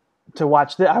to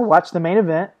watch I watched the main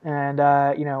event, and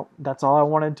that's all I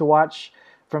wanted to watch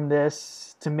from this.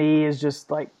 To me, is just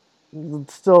like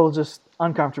still just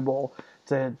uncomfortable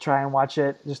to try and watch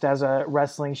it just as a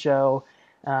wrestling show.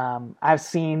 I've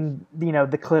seen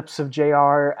the clips of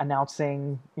JR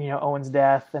announcing Owen's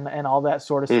death and all that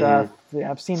sort of stuff.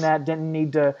 I've seen that. Didn't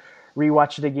need to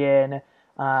rewatch it again.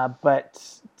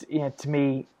 But to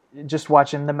me, just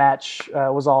watching the match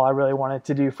was all I really wanted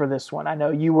to do for this one. I know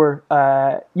you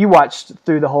watched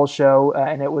through the whole show,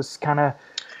 and it was kind of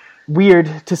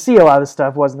weird to see a lot of this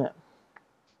stuff, wasn't it?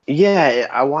 Yeah,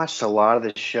 I watched a lot of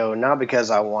the show, not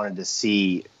because I wanted to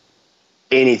see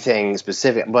anything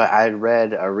specific, but I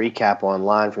read a recap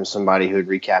online from somebody who had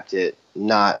recapped it,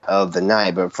 not of the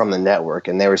night, but from the network,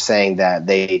 and they were saying that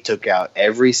they took out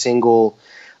every single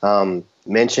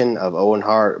mention of Owen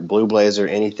Hart, Blue Blazer,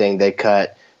 anything they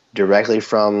cut directly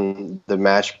from the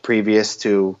match previous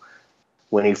to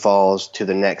when he falls to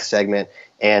the next segment.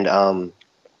 And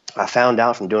I found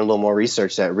out from doing a little more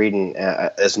research that reading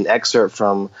as an excerpt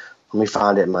from, let me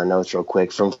find it in my notes real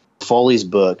quick, from Foley's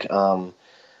book.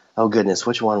 Oh goodness,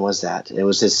 which one was that? It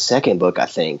was his second book, I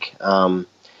think.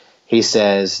 He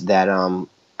says that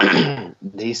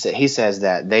he says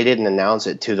that they didn't announce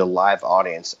it to the live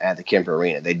audience at the Kemper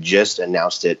Arena. They just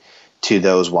announced it to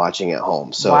those watching at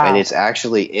home. So, Wow. And it's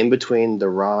actually in between The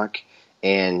Rock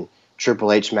and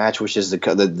Triple H match, which is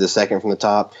the second from the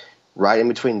top. Right in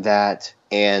between that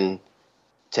and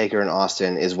Taker and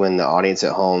Austin is when the audience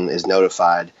at home is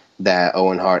notified that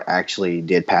Owen Hart actually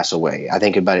did pass away. I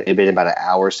think it had been about an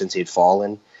hour since he'd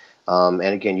fallen. And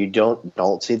again, you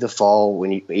don't see the fall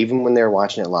even when they're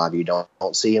watching it live. You don't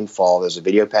see him fall. There's a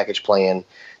video package playing.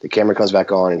 The camera comes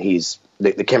back on, and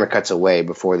the camera cuts away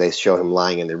before they show him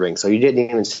lying in the ring. So you didn't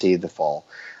even see the fall.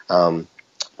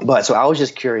 But so I was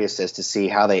just curious as to see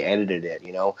how they edited it,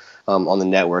 on the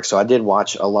network. So I did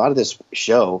watch a lot of this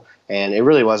show, and it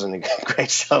really wasn't a great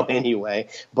show anyway.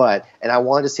 And I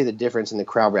wanted to see the difference in the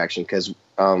crowd reaction because,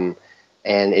 and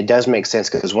it does make sense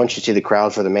because once you see the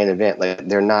crowd for the main event, like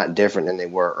they're not different than they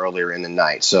were earlier in the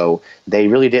night. So they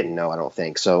really didn't know, I don't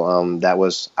think. So I'm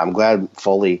glad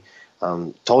Foley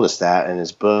told us that in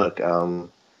his book.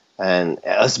 And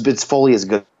it's Foley is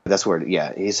good. That's where,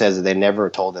 he says that they never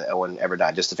told that Owen ever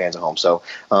died, just the fans at home. So,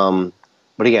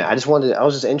 but again, I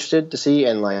was just interested to see,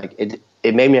 and like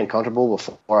it made me uncomfortable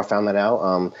before I found that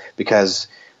out, because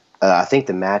I think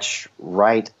the match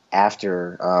right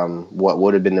after what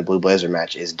would have been the Blue Blazer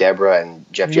match is Deborah and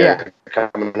Jeff Jarrett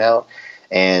coming out,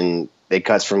 and it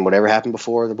cuts from whatever happened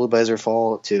before the Blue Blazer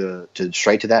fall to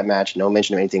straight to that match. No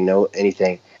mention of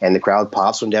anything, and the crowd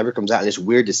pops when Deborah comes out, and it's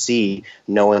weird to see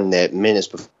knowing that minutes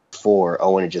before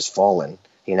Owen had just fallen,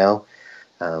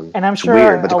 And I'm sure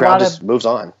weird, but the crowd just moves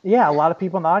on. Yeah, a lot of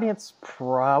people in the audience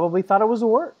probably thought it was a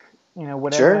work.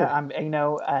 Whatever. Sure.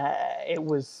 It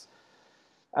was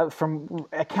from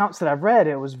accounts that I've read,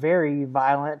 it was very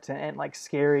violent and like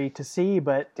scary to see.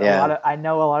 But I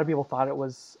know a lot of people thought it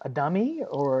was a dummy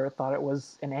or thought it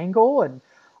was an angle, and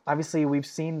obviously we've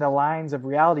seen the lines of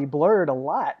reality blurred a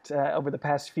lot over the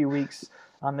past few weeks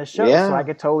on this show. Yeah. So I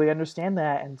could totally understand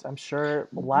that, and I'm sure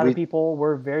a lot of people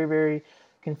were very, very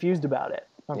confused about it.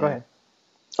 Go ahead.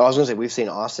 I was going to say, we've seen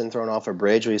Austin thrown off a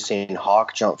bridge. We've seen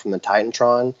Hawk jump from the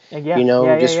Titantron,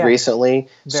 recently.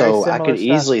 So I could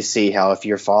easily see how if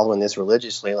you're following this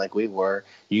religiously like we were,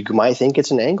 you might think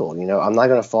it's an angle. I'm not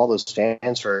going to fault those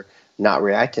fans for not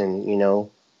reacting,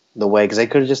 the way, because they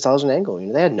could have just thought it was an angle.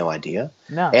 They had no idea.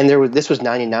 No. And this was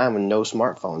 '99 with no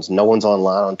smartphones. No one's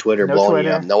online on Twitter No blowing Twitter.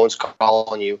 you up. No one's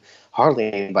calling you.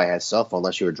 Hardly anybody had a cell phone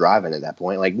unless you were driving at that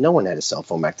point. Like, no one had a cell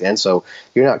phone back then. So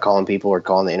you're not calling people or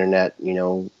calling the internet,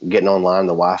 getting online,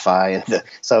 the Wi-Fi.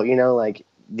 So, like,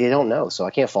 they don't know. So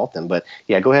I can't fault them. But,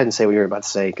 yeah, go ahead and say what you were about to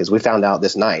say, because we found out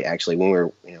this night, actually, when we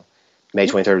were, May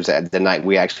 23rd was the night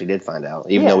we actually did find out,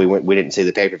 even though we didn't see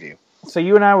the pay-per-view. So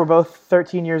you and I were both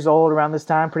 13 years old around this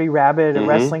time, pretty rabid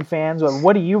wrestling fans.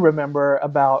 What do you remember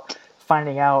about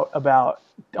finding out about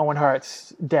Owen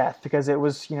Hart's death? Because it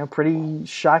was, pretty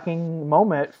shocking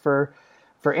moment for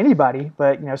anybody,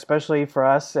 but especially for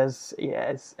us as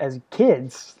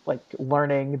kids, like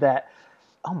learning that,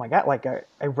 oh my God, like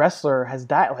a wrestler has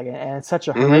died, like, and in such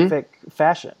a horrific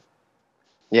fashion.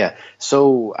 Yeah.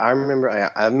 So I remember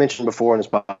I mentioned before in this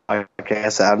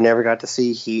podcast that I've never got to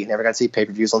see Heat, never got to see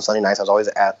pay-per-views on Sunday nights. I was always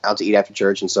out to eat after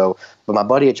church. And so, but my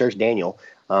buddy at church, Daniel,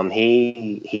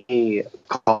 he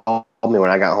called me when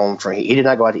I got home he did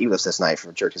not go out to eat with us this night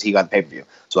for church because he got the pay-per-view.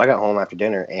 So I got home after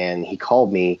dinner and he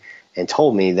called me and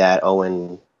told me that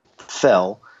Owen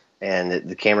fell and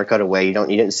the camera cut away. You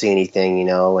didn't see anything,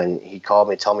 and he called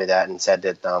me, told me that, and said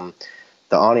that,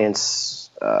 the audience,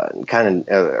 there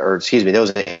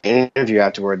was an interview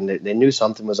afterward, and they knew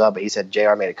something was up, but he said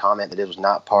JR made a comment that it was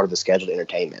not part of the scheduled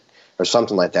entertainment or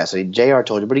something like that. So JR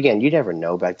told you, but again, you never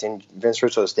know. Back then, Vince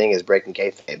Russo's thing is breaking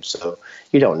kayfabe, so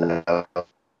you don't know.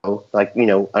 Like,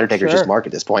 Undertaker's just Mark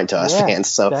at this point to us fans.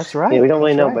 So that's right. We don't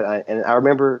really know. Right. But I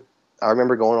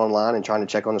remember going online and trying to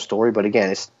check on the story, but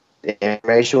again, the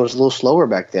information was a little slower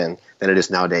back then than it is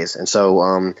nowadays. And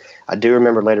so I do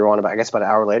remember later on, about an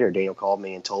hour later, Daniel called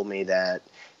me and told me that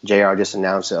JR just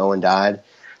announced that Owen died.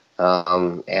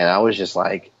 And I was just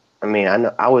like,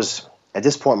 I was at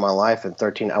this point in my life at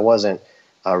 13, I wasn't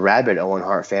a rabid Owen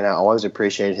Hart fan. I always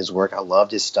appreciated his work. I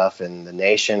loved his stuff in The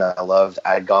Nation. I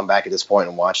had gone back at this point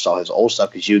and watched all his old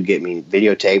stuff because you'd get me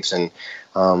videotapes.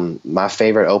 And my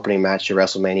favorite opening match to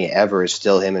WrestleMania ever is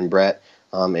still him and Brett.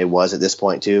 It was at this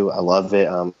point too. I love it.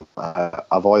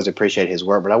 I've always appreciated his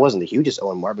work, but I wasn't the hugest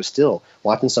Owen Hart. But still,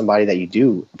 watching somebody that you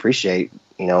do appreciate,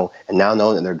 and now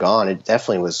knowing that they're gone, it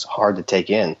definitely was hard to take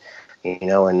in, and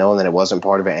knowing that it wasn't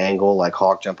part of an angle like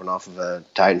Hawk jumping off of a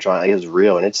Titantron. It was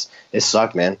real, and it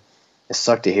sucked, man. It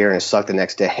sucked to hear, and it sucked the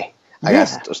next day. I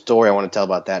got a story I want to tell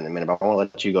about that in a minute, but I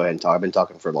want to let you go ahead and talk. I've been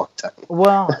talking for a long time.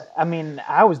 Well,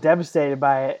 I was devastated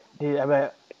by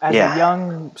it. As a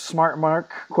young smart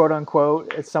mark, quote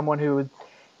unquote, as someone who,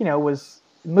 was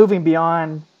moving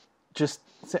beyond just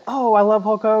say, oh, I love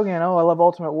Hulk Hogan, oh, I love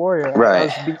Ultimate Warrior. Right.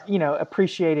 I was,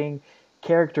 appreciating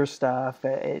character stuff,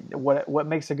 what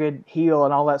makes a good heel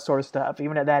and all that sort of stuff,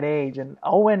 even at that age. And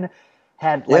Owen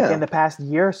had, in the past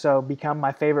year or so, become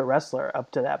my favorite wrestler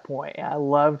up to that point. And I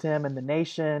loved him in The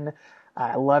Nation.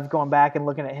 I loved going back and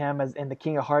looking at him as in the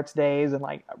King of Hearts days and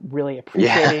really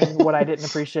appreciating what I didn't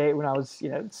appreciate when I was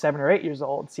 7 or 8 years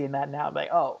old. Seeing that now, I'm like,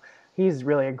 oh, he's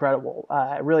really incredible,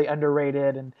 really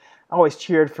underrated, and I always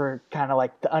cheered for kind of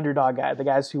like the underdog guy, the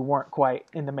guys who weren't quite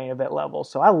in the main event level.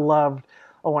 So I loved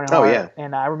Owen Hart,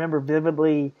 and I remember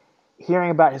vividly hearing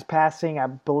about his passing. I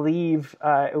believe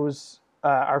it was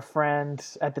our friend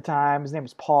at the time. His name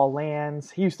was Paul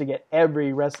Lands. He used to get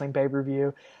every wrestling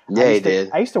pay-per-view. Yeah, he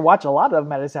did. I used to watch a lot of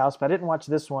them at his house, but I didn't watch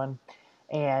this one.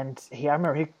 And I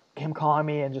remember him calling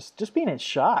me and just being in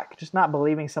shock, just not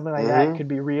believing something like that could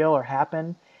be real or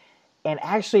happen. And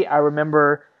actually, I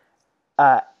remember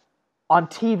on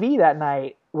TV that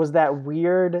night was that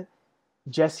weird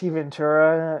Jesse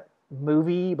Ventura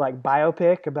movie,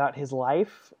 biopic about his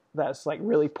life. That's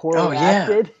really poorly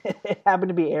acted. It happened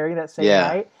to be airing that same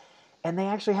night, and they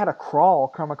actually had a crawl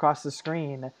come across the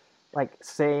screen,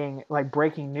 saying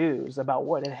breaking news about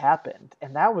what had happened,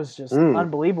 and that was just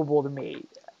unbelievable to me.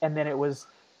 And then it was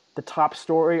the top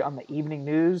story on the evening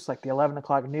news, the 11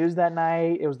 o'clock news that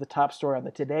night. It was the top story on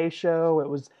the Today Show. It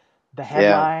was the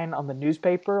headline on the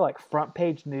newspaper, front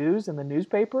page news in the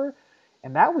newspaper,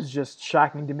 and that was just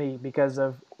shocking to me because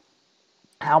of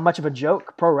how much of a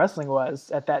joke pro wrestling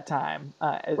was at that time.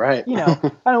 Right.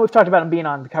 I know we've talked about him being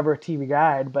on the cover of TV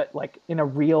Guide, but in a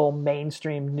real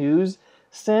mainstream news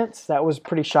sense, that was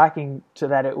pretty shocking to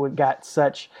that it got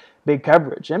such big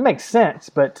coverage. It makes sense,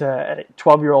 but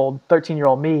 12-year-old,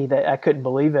 13-year-old me, that I couldn't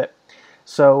believe it.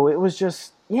 So it was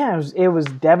just, it was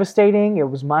devastating. It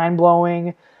was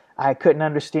mind-blowing. I couldn't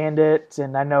understand it,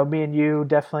 and I know me and you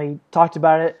definitely talked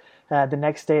about it the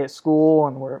next day at school,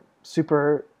 and we're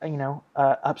super,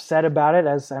 upset about it,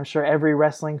 as I'm sure every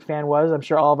wrestling fan was. I'm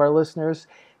sure all of our listeners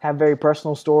have very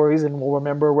personal stories and will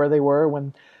remember where they were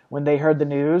when they heard the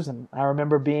news. And I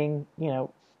remember being,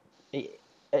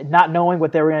 not knowing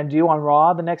what they were going to do on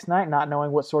Raw the next night, not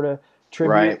knowing what sort of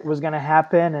tribute Right. was going to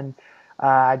happen. And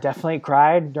I definitely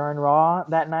cried during Raw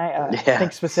that night. I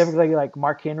think specifically like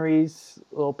Mark Henry's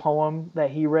little poem that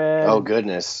he read. Oh,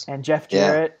 goodness. And Jeff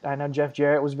Jarrett. I know Jeff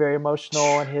Jarrett was very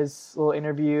emotional in his little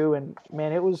interview. And,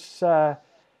 man, it was as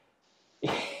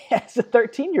a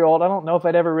 13-year-old, I don't know if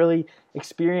I'd ever really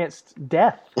experienced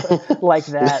death like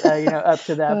that, up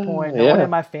to that point. No one in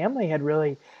my family had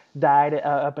really died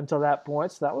up until that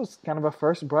point. So that was kind of a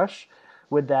first brush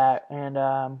with that.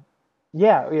 And,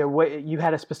 you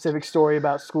had a specific story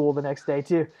about school the next day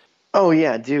too. Oh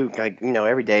yeah, dude. Like,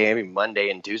 every day, every Monday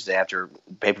and Tuesday after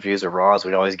pay-per-views or Raws,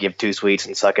 we'd always give two sweets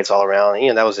and suck-its all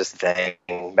around. That was just the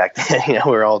thing back then.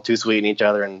 We were all too sweet in each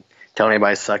other and telling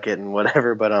everybody suck it and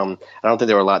whatever. But I don't think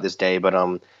there were a lot this day. But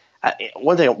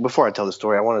one thing before I tell the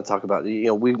story, I want to talk about.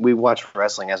 We watch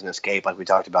wrestling as an escape, like we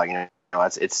talked about.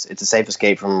 It's a safe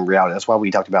escape from reality. That's why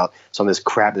we talked about some of this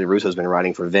crap that Russo's been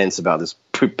writing for Vince about this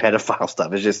pedophile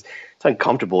stuff. It's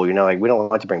uncomfortable. Like, we don't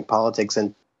like to bring politics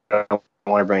in. We don't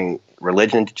want to bring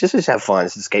religion. Just have fun.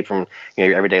 It's escape from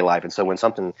your everyday life. And so when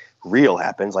something real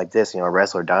happens like this, a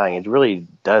wrestler dying, it really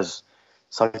does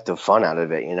suck the fun out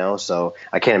of it. So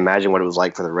I can't imagine what it was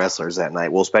like for the wrestlers that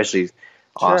night. Well, especially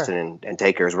Austin and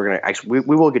Taker's. We're gonna actually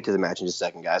we will get to the match in just a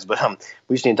second, guys. But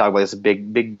we just need to talk about this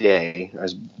big day,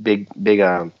 this big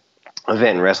event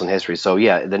in wrestling history. So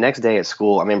yeah, the next day at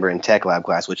school, I remember in tech lab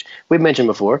class, which we've mentioned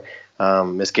before,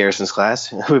 Miss Garrison's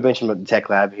class. We mentioned about the tech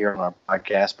lab here on our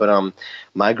podcast. But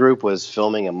my group was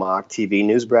filming a mock TV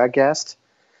news broadcast.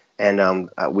 And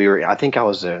I think I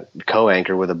was a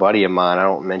co-anchor with a buddy of mine. I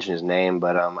don't mention his name,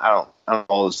 but I don't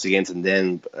know this against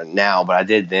him now, but I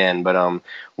did then. But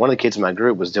one of the kids in my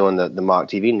group was doing the mock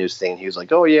TV news thing. He was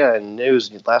like, "Oh yeah, in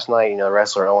news last night,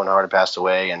 wrestler Owen Hart had passed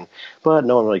away, but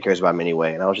no one really cares about him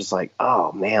anyway." And I was just like,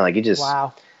 "Oh man, like it just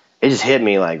hit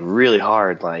me like really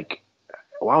hard. Like,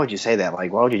 why would you say that?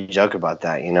 Like, why would you joke about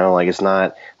that? Like it's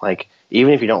not like,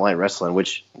 even if you don't like wrestling,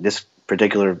 which this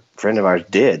particular friend of ours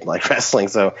did like wrestling,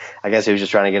 so I guess he was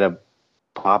just trying to get a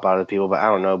pop out of the people, but I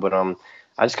don't know. But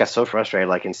I just got so frustrated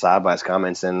like inside by his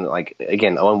comments. And like,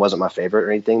 again, Owen wasn't my favorite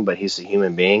or anything, but he's a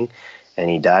human being and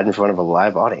he died in front of a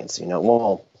live audience.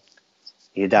 Well,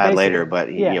 he died later, but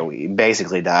he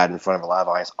basically died in front of a live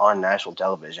audience on national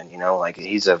television. Like,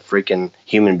 he's a freaking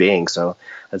human being, so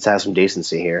let's have some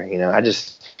decency here.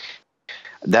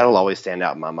 That'll always stand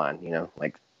out in my mind,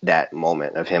 like that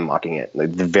moment of him mocking it,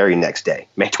 like the very next day,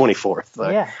 May 24th.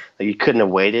 Like you couldn't have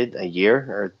waited a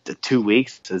year or 2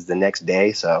 weeks to the next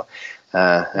day. So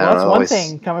that's one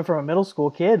thing coming from a middle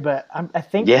school kid, but I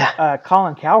think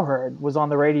Colin Cowherd was on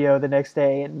the radio the next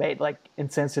day and made like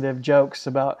insensitive jokes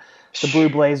about the Blue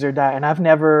Blazer die, and I've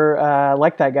never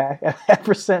liked that guy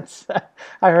ever since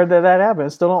I heard that happened. I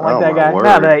still don't like that guy.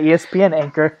 Not the ESPN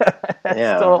anchor. I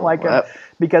still don't like him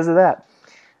because of that.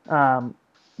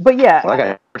 But yeah, I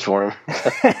got words for him.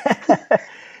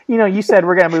 You said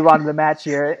we're going to move on to the match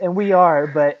here, and we are,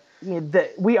 but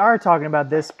we are talking about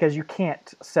this because you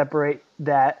can't separate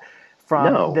that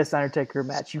from this Undertaker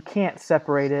match. You can't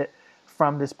separate it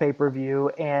from this pay-per-view,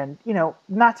 and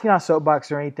not to get on a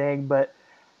soapbox or anything, but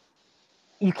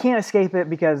you can't escape it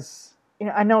because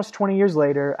I know it's 20 years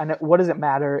later. I know, what does it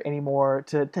matter anymore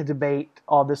to debate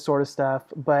all this sort of stuff?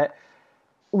 But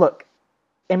look,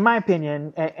 in my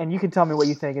opinion, and you can tell me what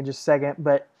you think in just a second,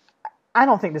 but I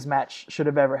don't think this match should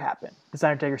have ever happened. This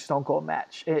Undertaker Stone Cold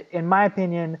match. In my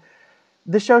opinion,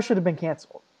 the show should have been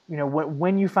canceled.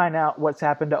 When you find out what's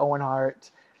happened to Owen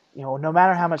Hart, no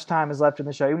matter how much time is left in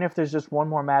the show, even if there's just one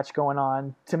more match going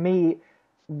on, to me,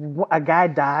 a guy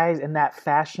dies in that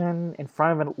fashion in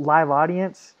front of a live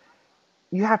audience,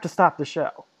 you have to stop the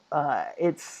show.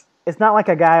 It's not like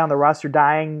a guy on the roster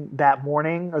dying that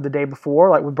morning or the day before,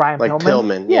 like with Brian Pillman.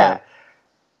 Pillman, yeah.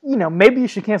 Maybe you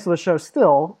should cancel the show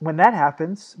still when that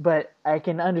happens, but I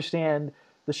can understand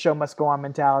the show must go on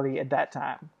mentality at that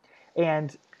time.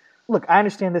 And look, I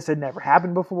understand this had never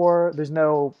happened before. There's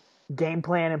no game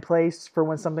plan in place for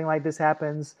when something like this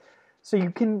happens. So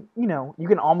you can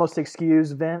almost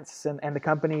excuse Vince and the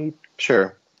company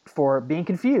for being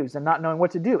confused and not knowing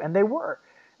what to do. And they were.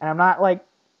 And I'm not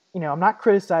I'm not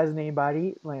criticizing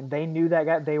anybody. They knew that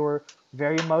guy. They were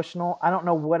very emotional. I don't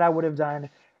know what I would have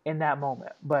done in that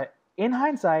moment. But in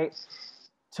hindsight,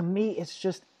 to me, it's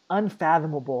just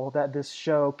unfathomable that this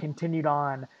show continued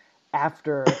on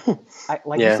after, you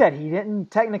said, he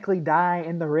didn't technically die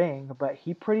in the ring, but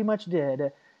he pretty much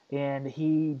did. And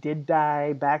he did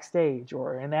die backstage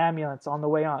or in the ambulance on the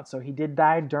way on. So he did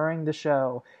die during the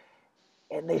show.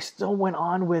 And they still went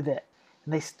on with it.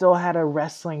 And they still had a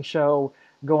wrestling show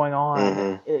going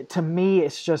on. To me,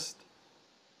 it's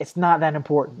it's not that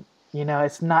important.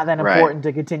 It's not that Right. important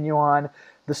to continue on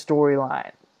the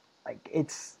storyline. Like,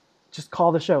 it's just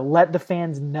call the show. Let the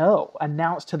fans know.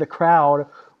 Announce to the crowd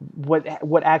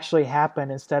what actually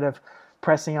happened instead of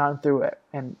pressing on through it.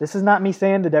 And this is not me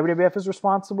saying the WWF is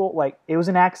responsible. Like, it was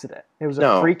an accident. It was a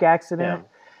No. freak accident.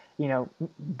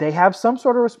 They have some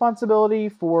sort of responsibility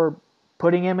for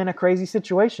putting him in a crazy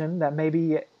situation that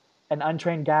maybe an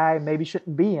untrained guy maybe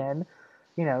shouldn't be in.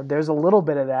 There's a little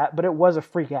bit of that, but it was a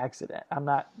freak accident. I'm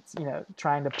not,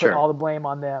 trying to put Sure. all the blame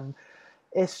on them.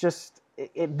 It's just,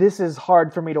 this is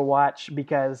hard for me to watch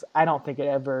because I don't think it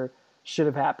ever should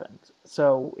have happened.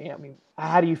 So,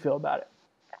 how do you feel about it?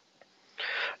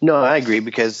 No, I agree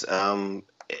because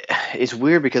it's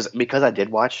weird because I did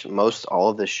watch all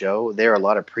of the show. There are a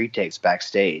lot of pre-tapes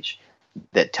backstage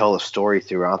that tell a story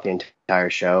throughout the entire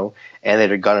show, and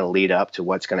that are going to lead up to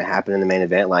what's going to happen in the main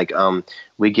event. Like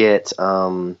we get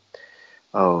after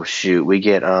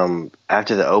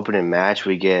the opening match,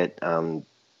 we get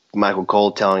Michael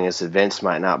Cole telling us that Vince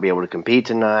might not be able to compete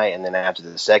tonight, and then after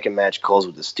the second match, Cole's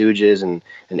with the Stooges, and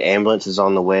an ambulance is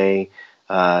on the way.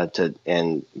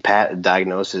 And Pat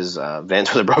diagnoses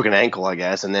Vince with a broken ankle, I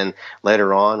guess, and then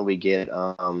later on we get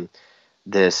him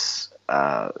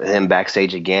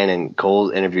backstage again, and Cole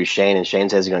interviews Shane, and Shane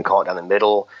says he's going to call it down the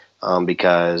middle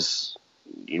because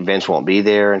Vince won't be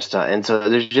there and stuff. And so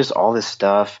there's just all this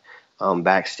stuff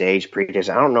backstage pre-tapes.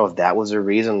 I don't know if that was the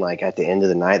reason. Like at the end of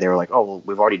the night, they were like, "Oh, well,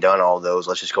 we've already done all those.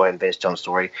 Let's just go ahead and finish telling the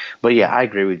story." But yeah, I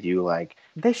agree with you. Like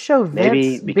they show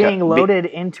Vince being loaded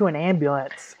into an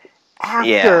ambulance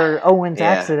after Owen's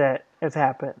accident has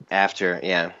happened. After,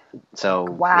 yeah. So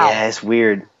wow. Yeah, it's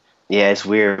weird. Yeah, it's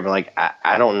weird. But like,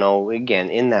 I don't know.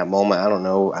 Again, in that moment, I don't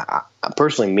know.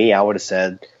 Personally, I would have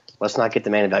said, let's not get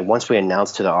the main event. Like, once we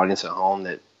announce to the audience at home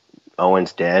that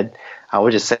Owen's dead, I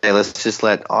would just say, let's just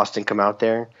let Austin come out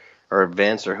there, or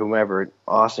Vince, or whomever.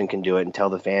 Austin can do it and tell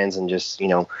the fans, and just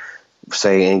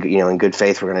say in good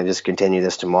faith, we're going to just continue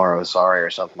this tomorrow. Sorry, or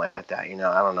something like that. I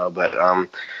don't know, but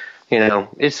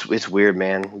it's weird,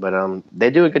 man. But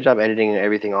they do a good job editing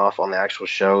everything off on the actual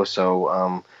show,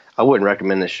 so I wouldn't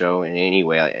recommend the show in any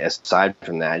way aside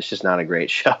from that. It's just not a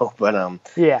great show. But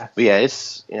yeah,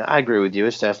 it's I agree with you.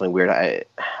 It's definitely weird. I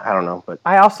don't know, but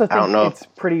I also think it's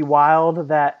pretty wild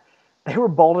that they were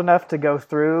bold enough to go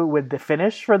through with the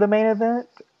finish for the main event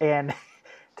and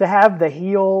to have the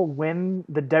heel win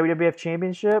the WWF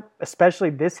Championship,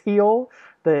 especially this heel,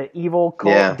 the evil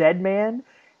Colt Dead Man.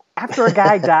 After a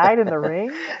guy died in the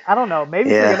ring, I don't know. Maybe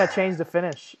they're gonna change the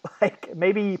finish. Like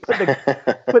maybe put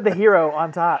the hero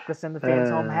on top to send the fans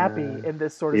home happy in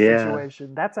this sort of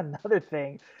situation. That's another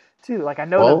thing, too. Like I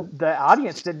know the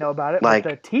audience didn't know about it, but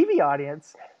the TV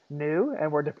audience knew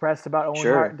and were depressed about Owen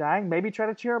Hart dying. Maybe try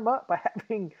to cheer him up by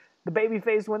having the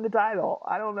babyface win the title.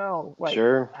 I don't know. Like,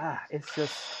 it's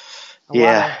just a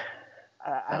lot of,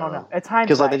 I don't know. It's hindsight.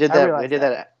 Because like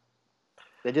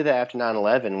they did that after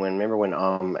 9/11 when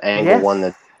Angle won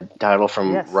the title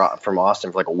from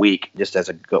Austin for like a week, just as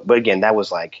a go. But again, that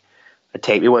was like a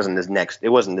tape. It wasn't the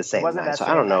same night. So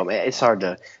I don't know, man. It's hard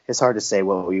to say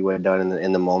what we would have done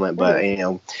in the moment, but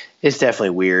it's definitely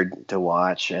weird to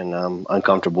watch and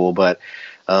uncomfortable. But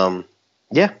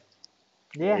it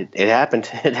happened,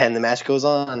 and the match goes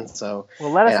on. So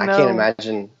let us know. I can't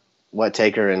imagine what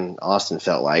Taker and Austin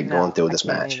felt like going through this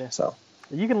match. Either. So.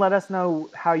 You can let us know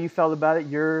how you felt about it,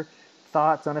 your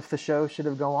thoughts on if the show should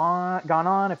have gone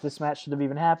on, if this match should have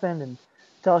even happened, and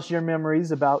tell us your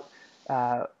memories about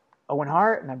Owen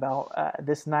Hart and about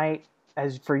this night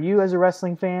as for you as a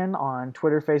wrestling fan on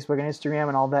Twitter, Facebook, and Instagram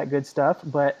and all that good stuff.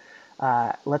 But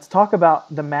let's talk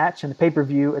about the match and the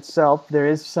pay-per-view itself. There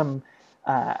is some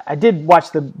I did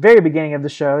watch the very beginning of the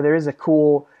show. There is a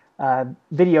cool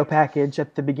video package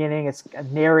at the beginning. It's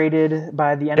narrated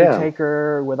by The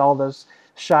Undertaker with all those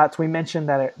shots. We mentioned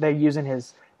that they're using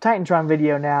his Titantron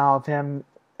video now of him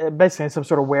basically in some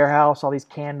sort of warehouse, all these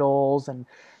candles and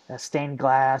stained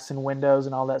glass and windows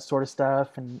and all that sort of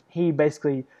stuff. And he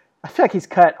basically, I feel like he's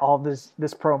cut all this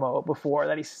promo before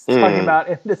that he's talking about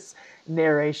in this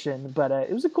narration. But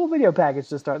it was a cool video package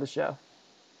to start the show.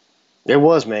 It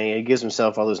was, man. He gives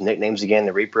himself all those nicknames again: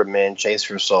 the Reaper of Men,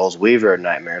 Chaser of Souls, Weaver of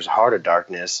Nightmares, Heart of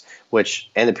Darkness,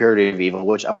 and the Purity of Evil,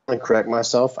 which I'm going to correct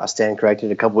myself. I stand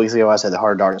corrected. A couple weeks ago, I said the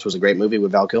Heart of Darkness was a great movie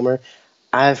with Val Kilmer.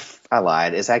 I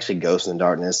lied. It's actually Ghost in the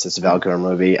Darkness. It's a Val Kilmer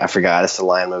movie. I forgot. It's a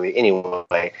Lion movie.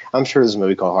 Anyway, I'm sure there's a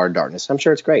movie called Heart of Darkness. I'm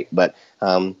sure it's great, but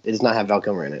it does not have Val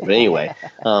Kilmer in it. But anyway,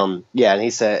 and he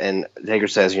said, and Taker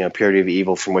says, Purity of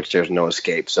Evil from which there's no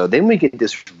escape. So then we get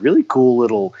this really cool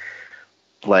little,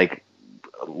 like,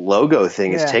 logo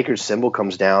thing is Yeah. Taker's symbol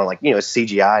comes down, like, it's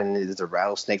CGI, and there's a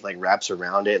rattlesnake like wraps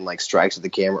around it and like strikes at the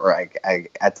camera or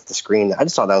at the screen. I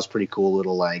just thought that was pretty cool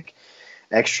little like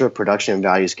extra production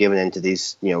values given into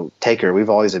these. Taker, we've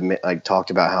always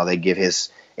talked about how they give his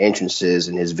entrances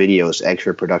and his videos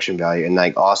extra production value, and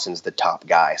like Austin's the top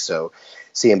guy, so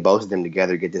seeing both of them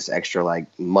together get this extra like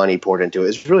money poured into it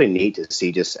is really neat to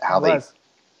see just how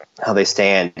they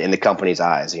stand in the company's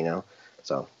eyes,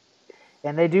 so.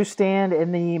 And they do stand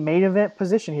in the main event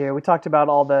position here. We talked about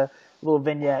all the little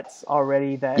vignettes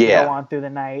already that go on through the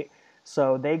night.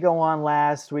 So they go on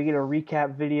last. We get a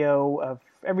recap video of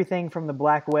everything from the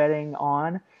Black Wedding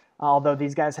on, although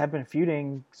these guys have been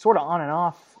feuding sort of on and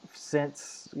off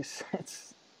since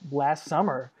last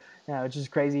summer, which is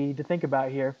crazy to think about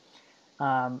here.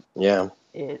 Shane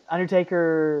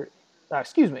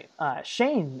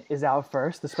is out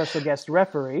first, the special guest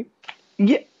referee.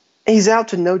 Yeah. He's out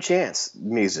to No Chance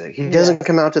music. He doesn't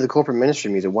come out to the corporate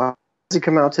ministry music. Why does he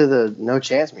come out to the No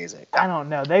Chance music? I don't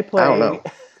know. They play. I don't know.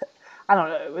 I don't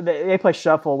know. They play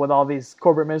shuffle with all these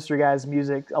corporate ministry guys'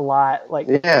 music a lot. Like,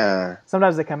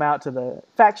 sometimes they come out to the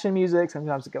faction music.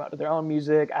 Sometimes they come out to their own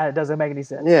music. It doesn't make any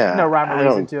sense. Yeah, no rhyme or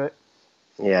reason to it.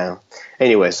 Yeah.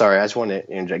 Anyway, sorry. I just wanted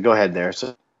to interject. Go ahead there.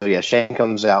 So Shane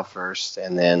comes out first,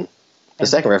 and then the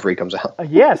second referee comes out.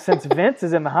 Since Vince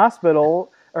is in the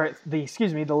hospital. Or the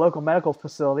local medical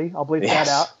facility, I'll bleep that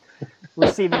out,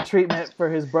 receiving treatment for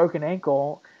his broken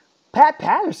ankle. Pat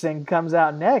Patterson comes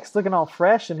out next, looking all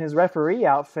fresh in his referee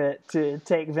outfit to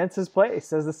take Vince's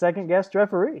place as the second guest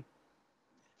referee.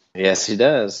 Yes, he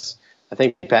does. I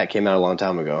think Pat came out a long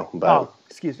time ago. But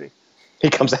excuse me. He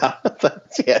comes out.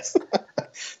 Yes.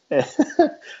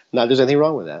 Not there's anything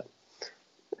wrong with that.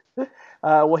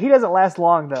 Well, he doesn't last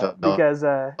long, though, because...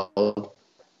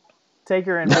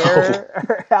 Taker and Bear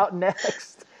are out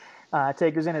next.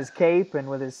 Taker's in his cape and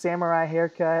with his samurai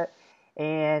haircut.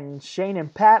 And Shane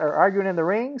and Pat are arguing in the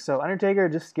ring, so Undertaker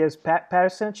just gives Pat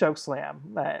Patterson a choke slam.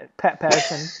 Pat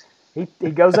Patterson, he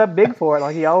goes up big for it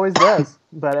like he always does.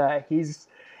 But he's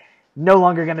no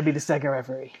longer going to be the second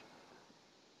referee.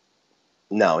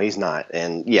 No, he's not.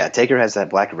 And Taker has that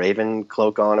Black Raven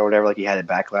cloak on or whatever, like he had at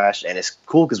Backlash. And it's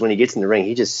cool because when he gets in the ring,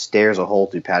 he just stares a hole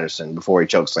through Patterson before he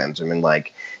chokeslams him. And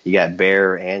like you got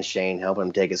Bear and Shane helping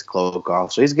him take his cloak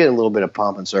off, so he's getting a little bit of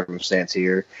pomp and circumstance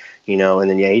here, And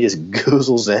then he just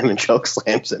goozles him and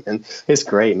chokeslams him, and it's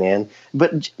great, man.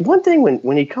 But one thing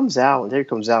when he comes out, when Taker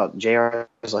comes out, JR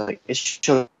is like, it's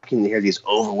shocking to hear these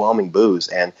overwhelming boos.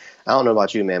 And I don't know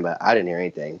about you, man, but I didn't hear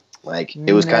anything. Like,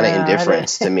 it was kind of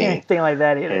indifference to me. Anything like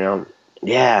that either.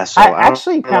 Yeah. So I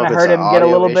actually kind of heard him get a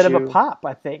little bit of a issue. pop,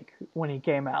 I think, when he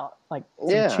came out. Like,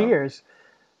 some cheers,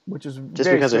 which is just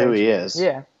very because strange. of who he is.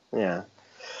 Yeah. Yeah.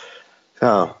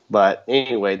 Oh, but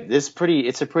anyway, it's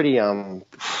a pretty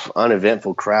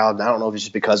uneventful crowd. I don't know if it's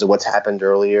just because of what's happened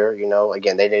earlier.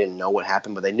 Again, they didn't know what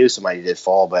happened, but they knew somebody did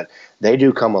fall. But they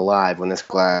do come alive when this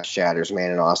glass shatters,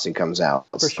 man, and Austin comes out.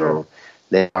 For sure.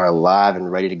 They are alive and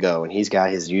ready to go, and he's got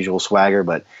his usual swagger,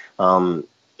 but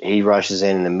he rushes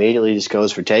in and immediately just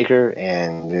goes for Taker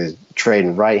and is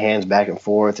trading right hands back and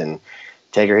forth, and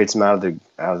Taker hits him out of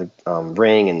the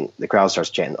ring, and the crowd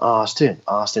starts chanting Austin,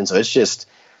 Austin. So it's just,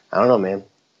 I don't know, man.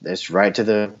 It's right to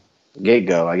the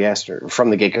get-go, I guess, or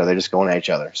from the get-go. They're just going at each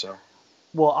other. So,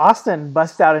 well, Austin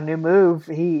busts out a new move.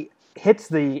 He hits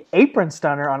the apron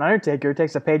stunner on Undertaker,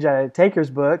 takes a page out of Taker's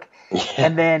book,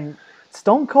 and then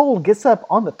Stone Cold gets up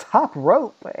on the top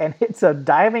rope and hits a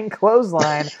diving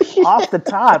clothesline off the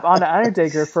top onto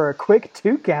Undertaker for a quick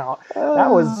 2 count. That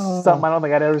was something I don't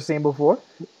think I'd ever seen before.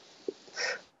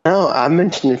 No, I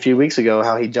mentioned a few weeks ago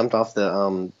how he jumped off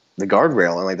the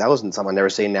guardrail, and like that wasn't something I've never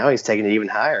seen. Now he's taking it even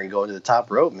higher and going to the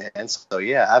top rope, man. So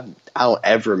yeah, I don't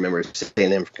ever remember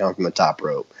seeing him come from the top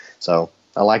rope. So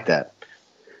I like that.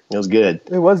 It was good.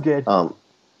 It was good.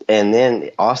 And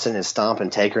then Austin is stomping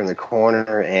Taker in the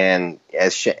corner, and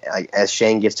as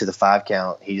Shane gets to the 5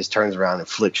 count, he just turns around and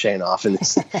flicks Shane off and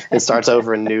starts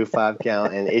over a new 5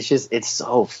 count. And it's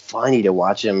so funny to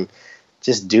watch him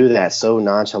just do that so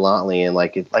nonchalantly and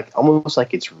almost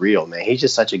like it's real, man. He's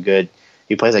just such a good.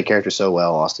 He plays that character so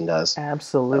well. Austin does.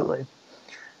 Absolutely.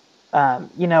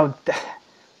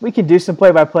 We could do some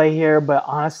play-by-play here, but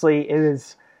honestly, it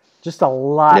is just a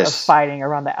lot of fighting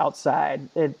around the outside.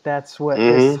 That's what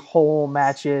this whole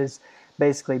match is,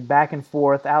 basically back and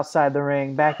forth, outside the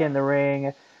ring, back in the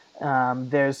ring.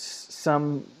 There's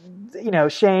some,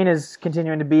 Shane is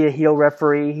continuing to be a heel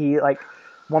referee. He,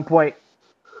 one point,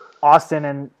 Austin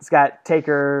and it's got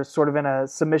Taker sort of in a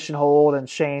submission hold, and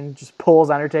Shane just pulls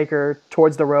Undertaker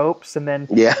towards the ropes, and then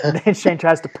Shane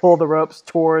tries to pull the ropes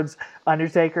towards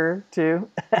Undertaker too.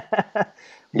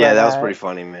 Yeah, that was pretty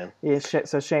funny, man. Yeah,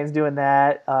 so Shane's doing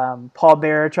that. Paul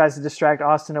Bearer tries to distract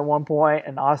Austin at one point,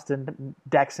 and Austin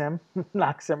decks him,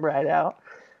 knocks him right out.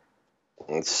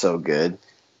 It's so good.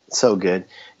 So good.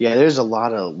 Yeah, there's a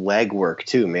lot of leg work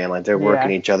too, man. Like they're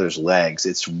working each other's legs.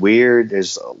 It's weird.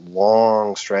 There's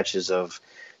long stretches of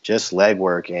just leg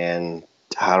work, and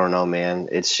I don't know, man.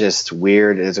 It's just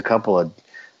weird. There's a couple of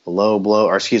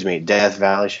Death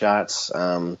Valley shots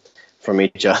from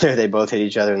each other. They both hit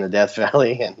each other in the Death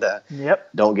Valley and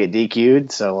don't get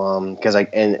DQ'd. So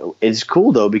and it's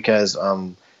cool though because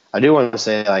I do want to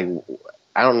say, like,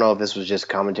 I don't know if this was just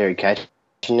commentary catching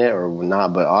it or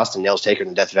not, but Austin nails Taker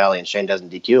in Death Valley and Shane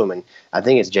doesn't DQ him, and I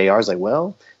think it's JR's like,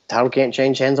 well, title can't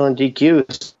change hands on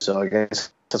DQ, so I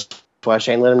guess that's why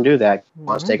Shane let him do that.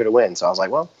 Wants Taker to win. So I was like,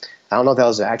 well, I don't know if that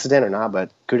was an accident or not, but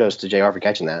kudos to JR for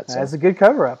catching that. So. That's a good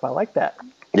cover up. I like that.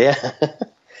 Yeah.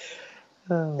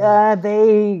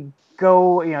 They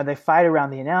go, they fight around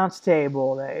the announce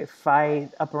table. They fight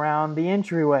up around the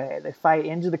entryway. They fight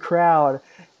into the crowd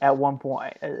at one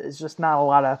point. It's just not a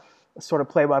lot of sort of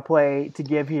play-by-play to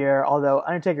give here, although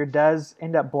Undertaker does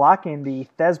end up blocking the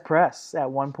Thez press at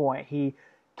one point. He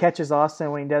catches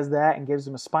Austin when he does that and gives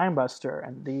him a spine buster,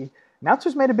 and the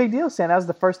announcers made a big deal saying that was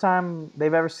the first time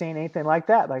they've ever seen anything like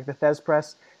that, like the Thez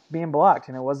press being blocked,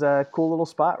 and it was a cool little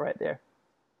spot right there.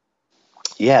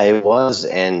 Yeah, it was,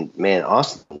 and man,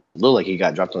 Austin looked like he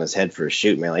got dropped on his head for a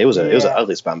shoot, man. Like, it was an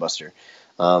ugly spine buster.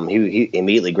 He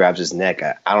immediately grabs his neck.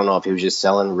 I don't know if he was just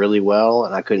selling really well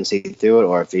and I couldn't see through it,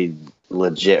 or if he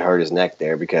legit hurt his neck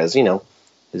there because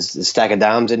his stack of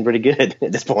dimes isn't pretty good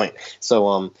at this point.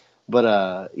 So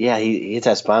he hits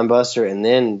that spine buster, and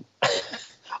then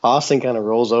Austin kind of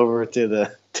rolls over to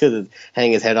the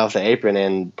hang his head off the apron,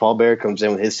 and Paul Bearer comes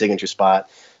in with his signature spot.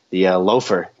 The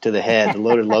loafer to the head, the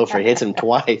loaded loafer, hits him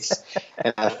twice.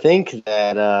 And I think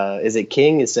that, is it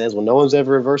King? It says, well, no one's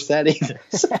ever reversed that either.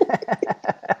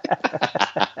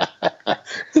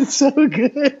 It's so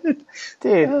good.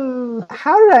 Dude,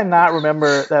 how did I not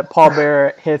remember that Paul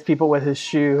Bearer hits people with his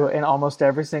shoe in almost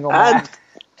every single match?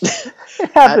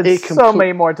 It happens so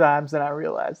many more times than I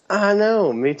realized. I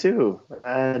know, me too.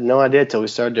 I had no idea until we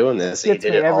started doing this. He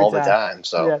did it all the time.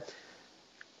 So. Yeah.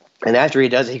 And after he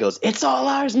does it, he goes, "It's all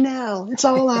ours now. It's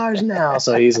all ours now."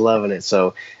 So he's loving it.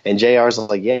 So, and JR's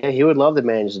like, yeah, he would love to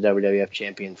manage the WWF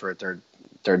champion for a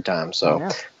third time. So,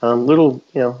 I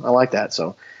like that.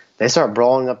 So they start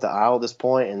brawling up the aisle at this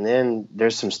point, and then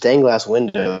there's some stained glass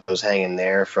windows hanging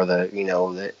there for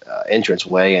the entrance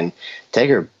way, and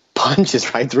Taker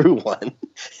punches right through one.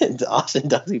 And Austin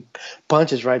does. He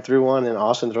punches right through one, and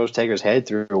Austin throws Taker's head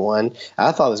through one.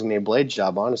 I thought it was going to be a blade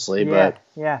job, honestly, but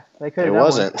they could have. It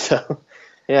wasn't. So,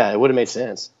 it would have made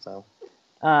sense. So,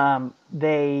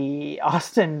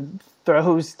 Austin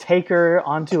throws Taker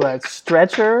onto a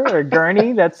stretcher or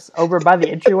gurney that's over by the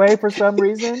entryway for some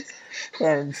reason,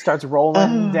 and starts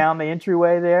rolling down the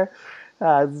entryway there.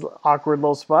 It's an awkward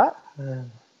little spot.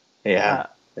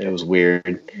 It was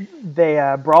weird.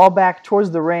 They brawl back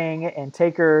towards the ring, and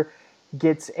Taker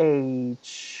gets a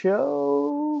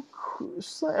choke.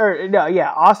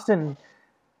 Austin.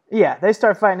 Yeah, they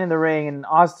start fighting in the ring, and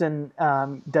Austin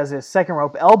does his second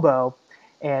rope elbow,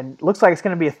 and looks like it's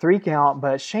going to be a 3 count,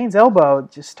 but Shane's elbow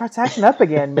just starts acting up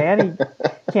again, man.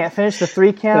 He can't finish the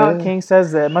 3 count. King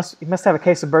says that he must have a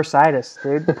case of bursitis,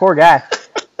 dude. The poor guy.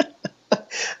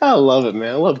 I love it,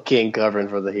 man. I love King covering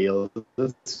for the heel.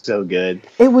 It's so good.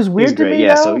 It was weird to me,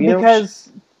 because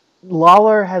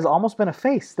Lawler has almost been a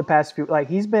face the past few. Like,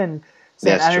 he's been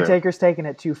saying Undertaker's taking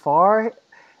it too far,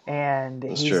 and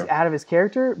he's out of his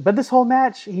character. But this whole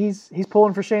match, he's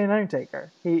pulling for Shane and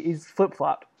Undertaker. He's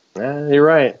flip-flopped. You're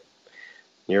right.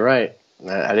 I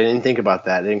didn't even think about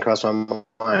that. It didn't cross my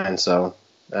mind. So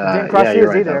it didn't cross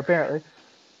yours either, apparently.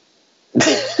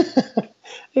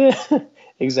 Yeah,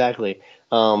 exactly.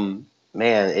 Man,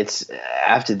 it's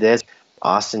after this,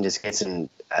 Austin just gets in,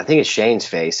 I think it's Shane's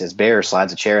face, as Bear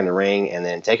slides a chair in the ring, and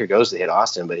then Taker goes to hit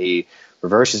Austin, but he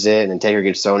reverses it, and then Taker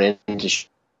gets thrown into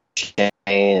Shane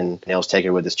and nails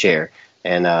Taker with his chair.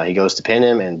 And he goes to pin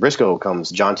him, and Briscoe comes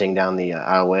jaunting down the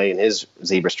aisleway in his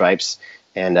zebra stripes,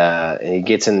 and he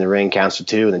gets in the ring, counts for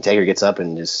 2, and then Taker gets up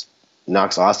and just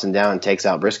knocks Austin down and takes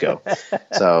out Briscoe.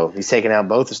 So he's taking out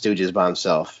both the Stooges by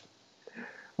himself.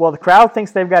 Well, the crowd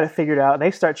thinks they've got it figured out. They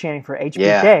start chanting for HBK.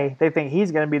 Yeah. They think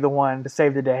he's going to be the one to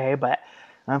save the day, but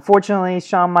unfortunately,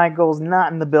 Shawn Michaels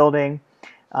not in the building.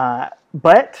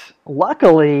 But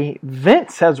luckily,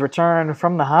 Vince has returned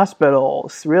from the hospital,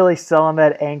 really selling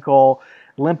that ankle,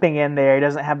 limping in there. He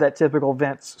doesn't have that typical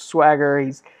Vince swagger.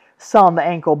 He's selling the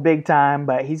ankle big time,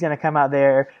 but he's going to come out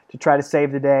there to try to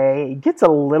save the day. He gets a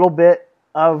little bit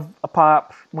of a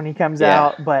pop when he comes Yeah.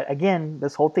 out. But again,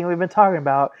 this whole thing we've been talking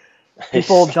about,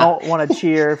 people don't want to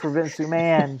cheer for Vince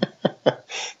McMahon.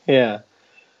 Yeah.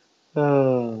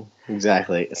 Oh,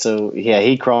 exactly. So yeah,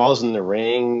 he crawls in the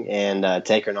ring, and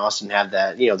Taker and Austin have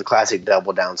that, the classic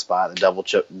double down spot,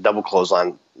 the double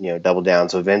clothesline, double down.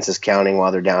 So Vince is counting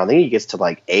while they're down. I think he gets to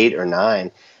like 8 or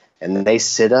 9, and then they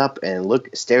sit up and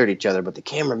stare at each other, but the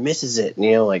camera misses it.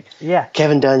 Yeah.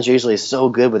 Kevin Dunn's usually so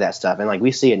good with that stuff, and like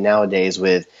we see it nowadays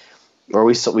we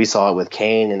saw it with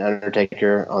Kane and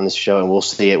Undertaker on this show, and we'll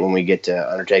see it when we get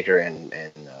to Undertaker and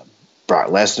Brock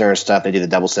Lesnar and stuff. They do the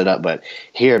double setup, but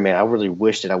here, man, I really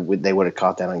wish that they would have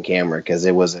caught that on camera, because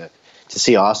to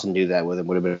see Austin do that with him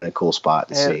would have been a cool spot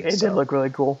to see. It did look really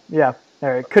cool. Yeah,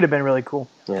 or it could have been really cool.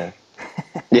 Yeah,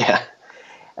 yeah,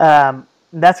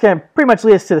 That's going to pretty much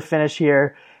lead us to the finish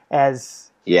here, as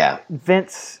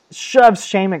Vince shoves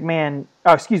Shane McMahon.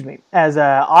 Oh, excuse me, as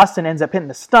Austin ends up hitting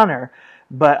the stunner,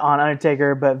 but on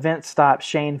Undertaker, but Vince stops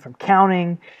Shane from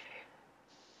counting.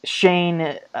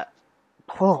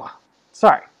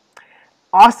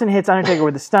 Austin hits Undertaker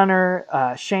with the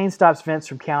stunner. Shane stops Vince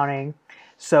from counting.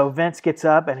 So Vince gets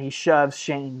up and he shoves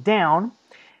Shane down.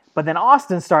 But then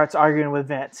Austin starts arguing with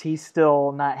Vince. He's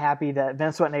still not happy that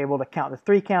Vince wasn't able to count the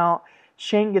 3 count.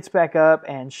 Shane gets back up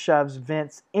and shoves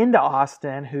Vince into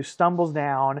Austin, who stumbles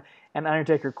down, and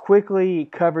Undertaker quickly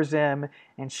covers him,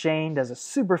 and Shane does a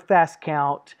super fast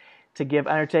count to give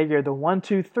Undertaker the 1,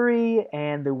 2, 3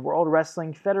 and the World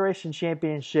Wrestling Federation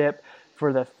Championship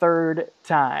for the 3rd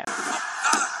time. Wait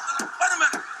a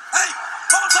minute. Hey,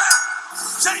 what was that?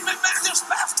 Shane McMahon just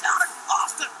fast counted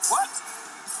Austin. What?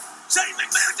 Shane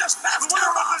McMahon just fast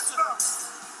counted Austin.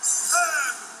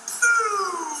 And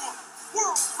new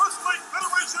World Wrestling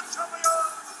Federation champion,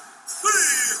 The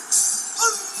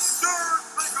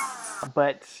Undertaker.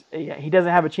 But he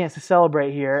doesn't have a chance to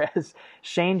celebrate here, as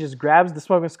Shane just grabs the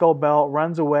Smoking Skull belt,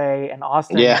 runs away, and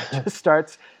Austin just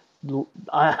starts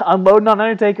unloading on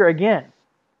Undertaker again.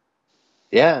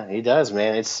 Yeah, he does,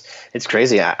 man. It's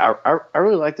crazy. I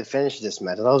really like the finish of this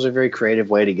match. I thought it was a very creative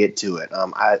way to get to it.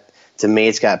 To me,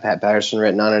 it's got Pat Patterson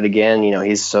written on it again.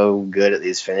 He's so good at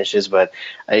these finishes, but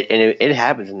it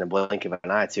happens in the blink of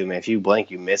an eye too, man. If you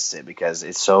blink, you miss it, because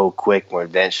it's so quick. Where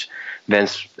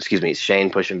Shane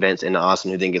pushing Vince into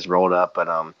Austin, who then gets rolled up.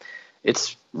 But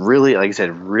it's really, like I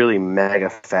said, really mega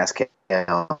fast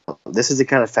count. This is the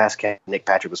kind of fast count Nick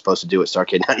Patrick was supposed to do at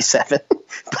Starrcade '97.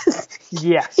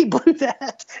 Yeah, he blew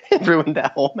that and ruined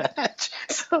that whole match.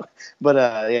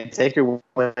 Taker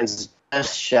wins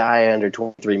just shy under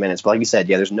 23 minutes. But like you said,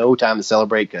 there's no time to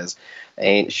celebrate, because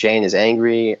Shane is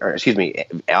angry, or excuse me,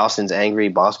 Austin's angry.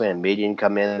 Bossman and Mideon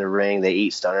come in the ring. They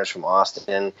eat stunners from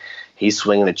Austin. He's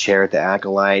swinging a chair at the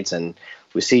Acolytes, and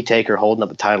we see Taker holding up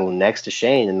the title next to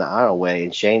Shane in the aisleway,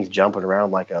 and Shane's jumping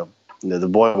around like the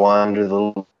boy wonder, the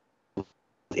little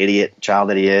idiot child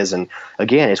that he is. And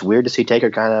again, it's weird to see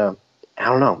Taker kind of, I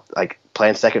don't know, like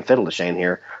playing second fiddle to Shane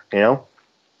here,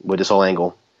 with this whole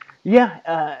angle.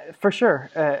 Yeah, for sure.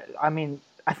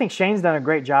 I think Shane's done a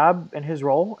great job in his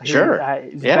role. Sure.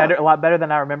 He's a lot better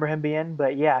than I remember him being.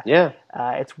 But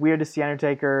it's weird to see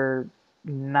Undertaker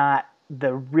not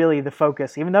the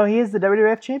focus, even though he is the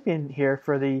WWF champion here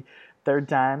for the 3rd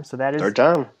time. So that is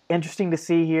interesting to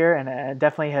see here, and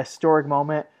definitely a historic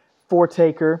moment for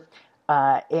Taker.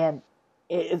 And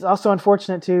it's also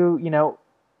unfortunate too,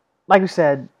 like we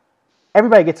said,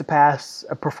 everybody gets a pass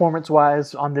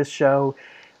performance-wise on this show,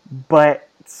 but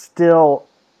still,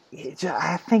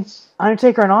 I think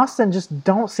Undertaker and Austin just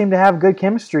don't seem to have good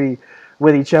chemistry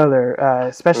with each other,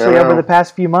 especially over the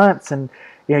past few months. And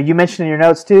you mentioned in your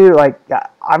notes too, like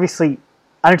obviously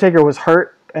Undertaker was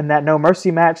hurt in that No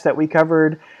Mercy match that we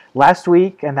covered last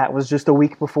week, and that was just a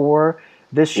week before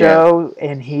this show,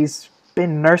 and he's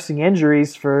been nursing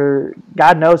injuries for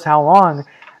God knows how long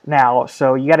now,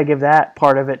 so you got to give that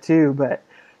part of it too. But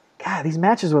God, these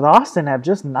matches with Austin have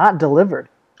just not delivered.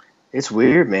 It's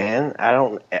weird, man. I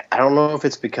don't know if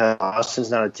it's because Austin's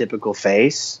not a typical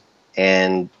face,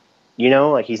 and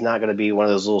like he's not going to be one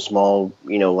of those little small,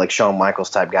 like Shawn Michaels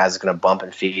type guys that's going to bump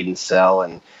and feed and sell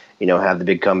and have the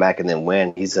big comeback and then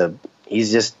win.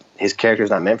 He's just, his character's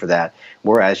not meant for that.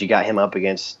 Whereas you got him up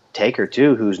against Taker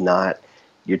too, who's not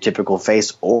your typical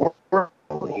face, or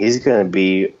he should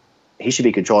be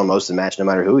controlling most of the match no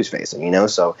matter who he's facing,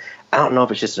 So I don't know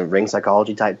if it's just a ring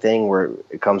psychology type thing where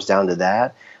it comes down to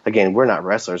that. Again, we're not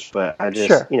wrestlers, but I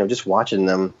just, just watching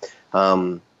them,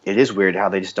 it is weird how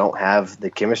they just don't have the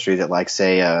chemistry that, like,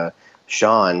 say,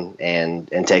 Shawn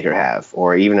and Taker have,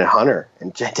 or even Hunter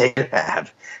and Taker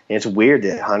have. And it's weird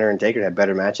that Hunter and Taker have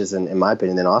better matches, in my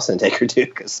opinion, than Austin and Taker do,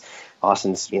 because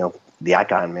Austin's, the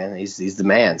icon, man. He's the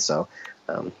man. So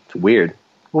It's weird.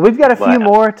 Well, we've got a few Wow.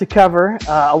 more to cover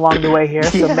along the way here,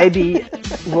 so Yeah. maybe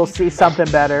we'll see something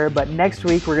better. But next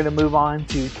week, we're going to move on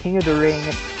to King of the Ring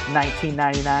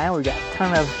 1999. We've got a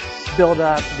ton of build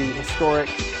up, the historic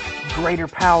Greater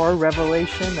Power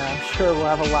revelation. I'm sure we'll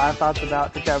have a lot of thoughts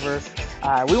about to cover.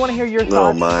 We want to hear your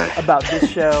thoughts about this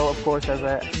show. Of course, as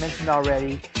I mentioned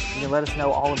already, you can let us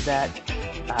know all of that.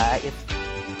 If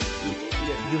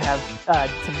you have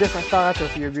some different thoughts, or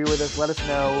if you agree with us, let us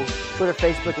know. Twitter,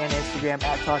 Facebook, and Instagram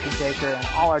at Talking Taker, and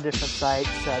all our different sites.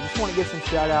 Just want to give some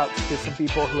shout outs to some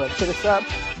people who have hit us up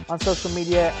on social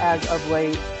media as of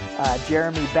late.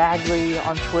 Jeremy Bagley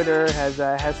on Twitter has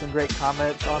some great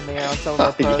comments on there on some of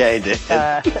our posts.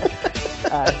 Yeah, he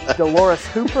did. Dolores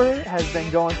Hooper has been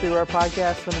going through our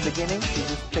podcast from the beginning. She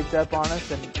just picked up on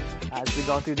us and as we're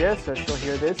going through this, so she'll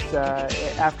hear this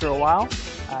after a while.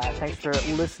 Thanks for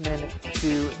listening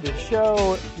to the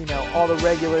show. You know, all the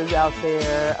regulars out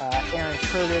there, Aaron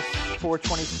Curtis,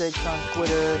 426 on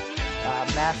Twitter,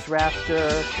 Mass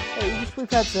Raptor. Hey, we've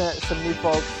had some new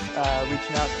folks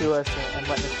reaching out to us and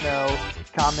letting us know,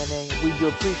 commenting. We do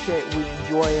appreciate it. We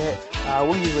enjoy it.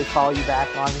 We'll usually follow you back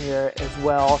on here as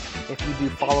well if you do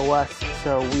follow us.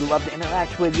 So we love to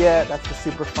interact with you. That's the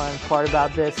super fun part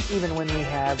about this. Even when we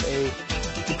have a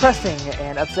depressing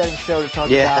and upsetting show to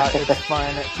talk about, it's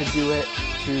fun to do it,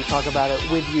 to talk about it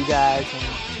with you guys and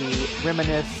to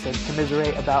reminisce and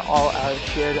commiserate about all our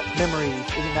shared memories.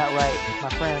 Isn't that right, my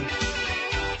friend?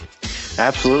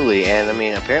 Absolutely. And I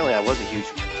mean, apparently I was a huge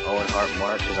Owen Hart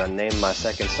mark because I named my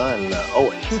second son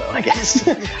Owen. So I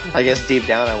guess deep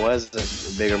down I was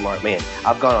a bigger mark. Man,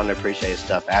 I've gone on to appreciate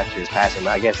stuff after his passing,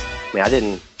 but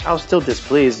I was still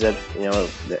displeased that,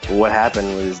 what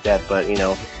happened with his death, but, I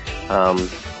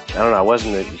don't know. I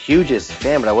wasn't the hugest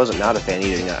fan, but I wasn't not a fan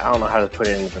either. I don't know how to put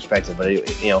it into perspective, but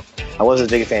I wasn't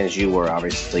as big a fan as you were,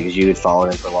 obviously, because you had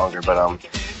followed him for longer. But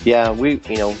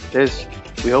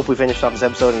we hope we finished off this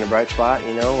episode in a bright spot.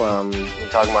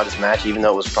 Talking about this match, even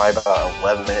though it was probably about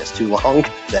 11 minutes too long,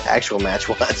 the actual match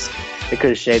was. They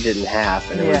could have shaved it in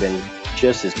half, and it would have been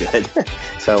just as good.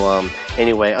 So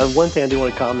anyway, one thing I do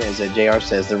want to comment is that JR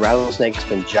says the rattlesnake's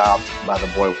been jobbed by the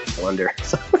boy wonder.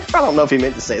 So I don't know if he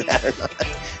meant to say that or not.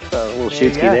 A little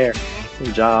shootsky there.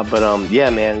 Good job. But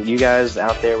man, you guys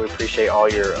out there, we appreciate all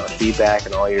your feedback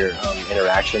and all your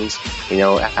interactions.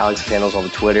 Alex handles all the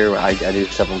Twitter. I do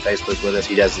stuff on Facebook with us.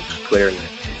 He does the Twitter and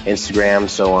the Instagram.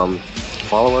 So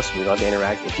follow us. We'd love to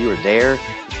interact. If you were there,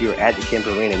 if you were at the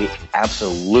Kemper Arena, we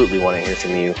absolutely want to hear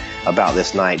from you about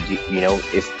this night.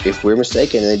 If we're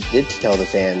mistaken and they did tell the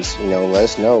fans, let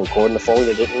us know. According to Foley,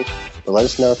 they didn't. But let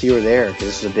us know if you were there, because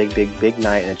this is a big, big, big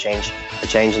night and a change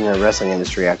in the wrestling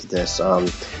industry after this.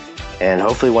 And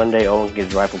hopefully one day Owen gets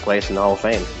his rightful place in the Hall of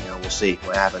Fame. We'll see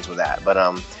what happens with that. But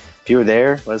if you were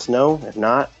there, let us know. If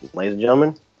not, ladies and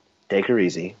gentlemen, take her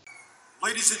easy.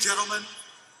 Ladies and gentlemen,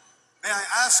 may I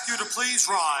ask you to please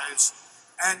rise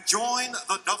and join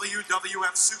the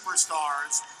WWF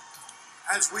Superstars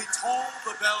as we toll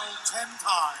the bell 10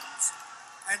 times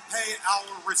and pay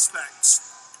our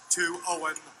respects to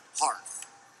Owen Hart.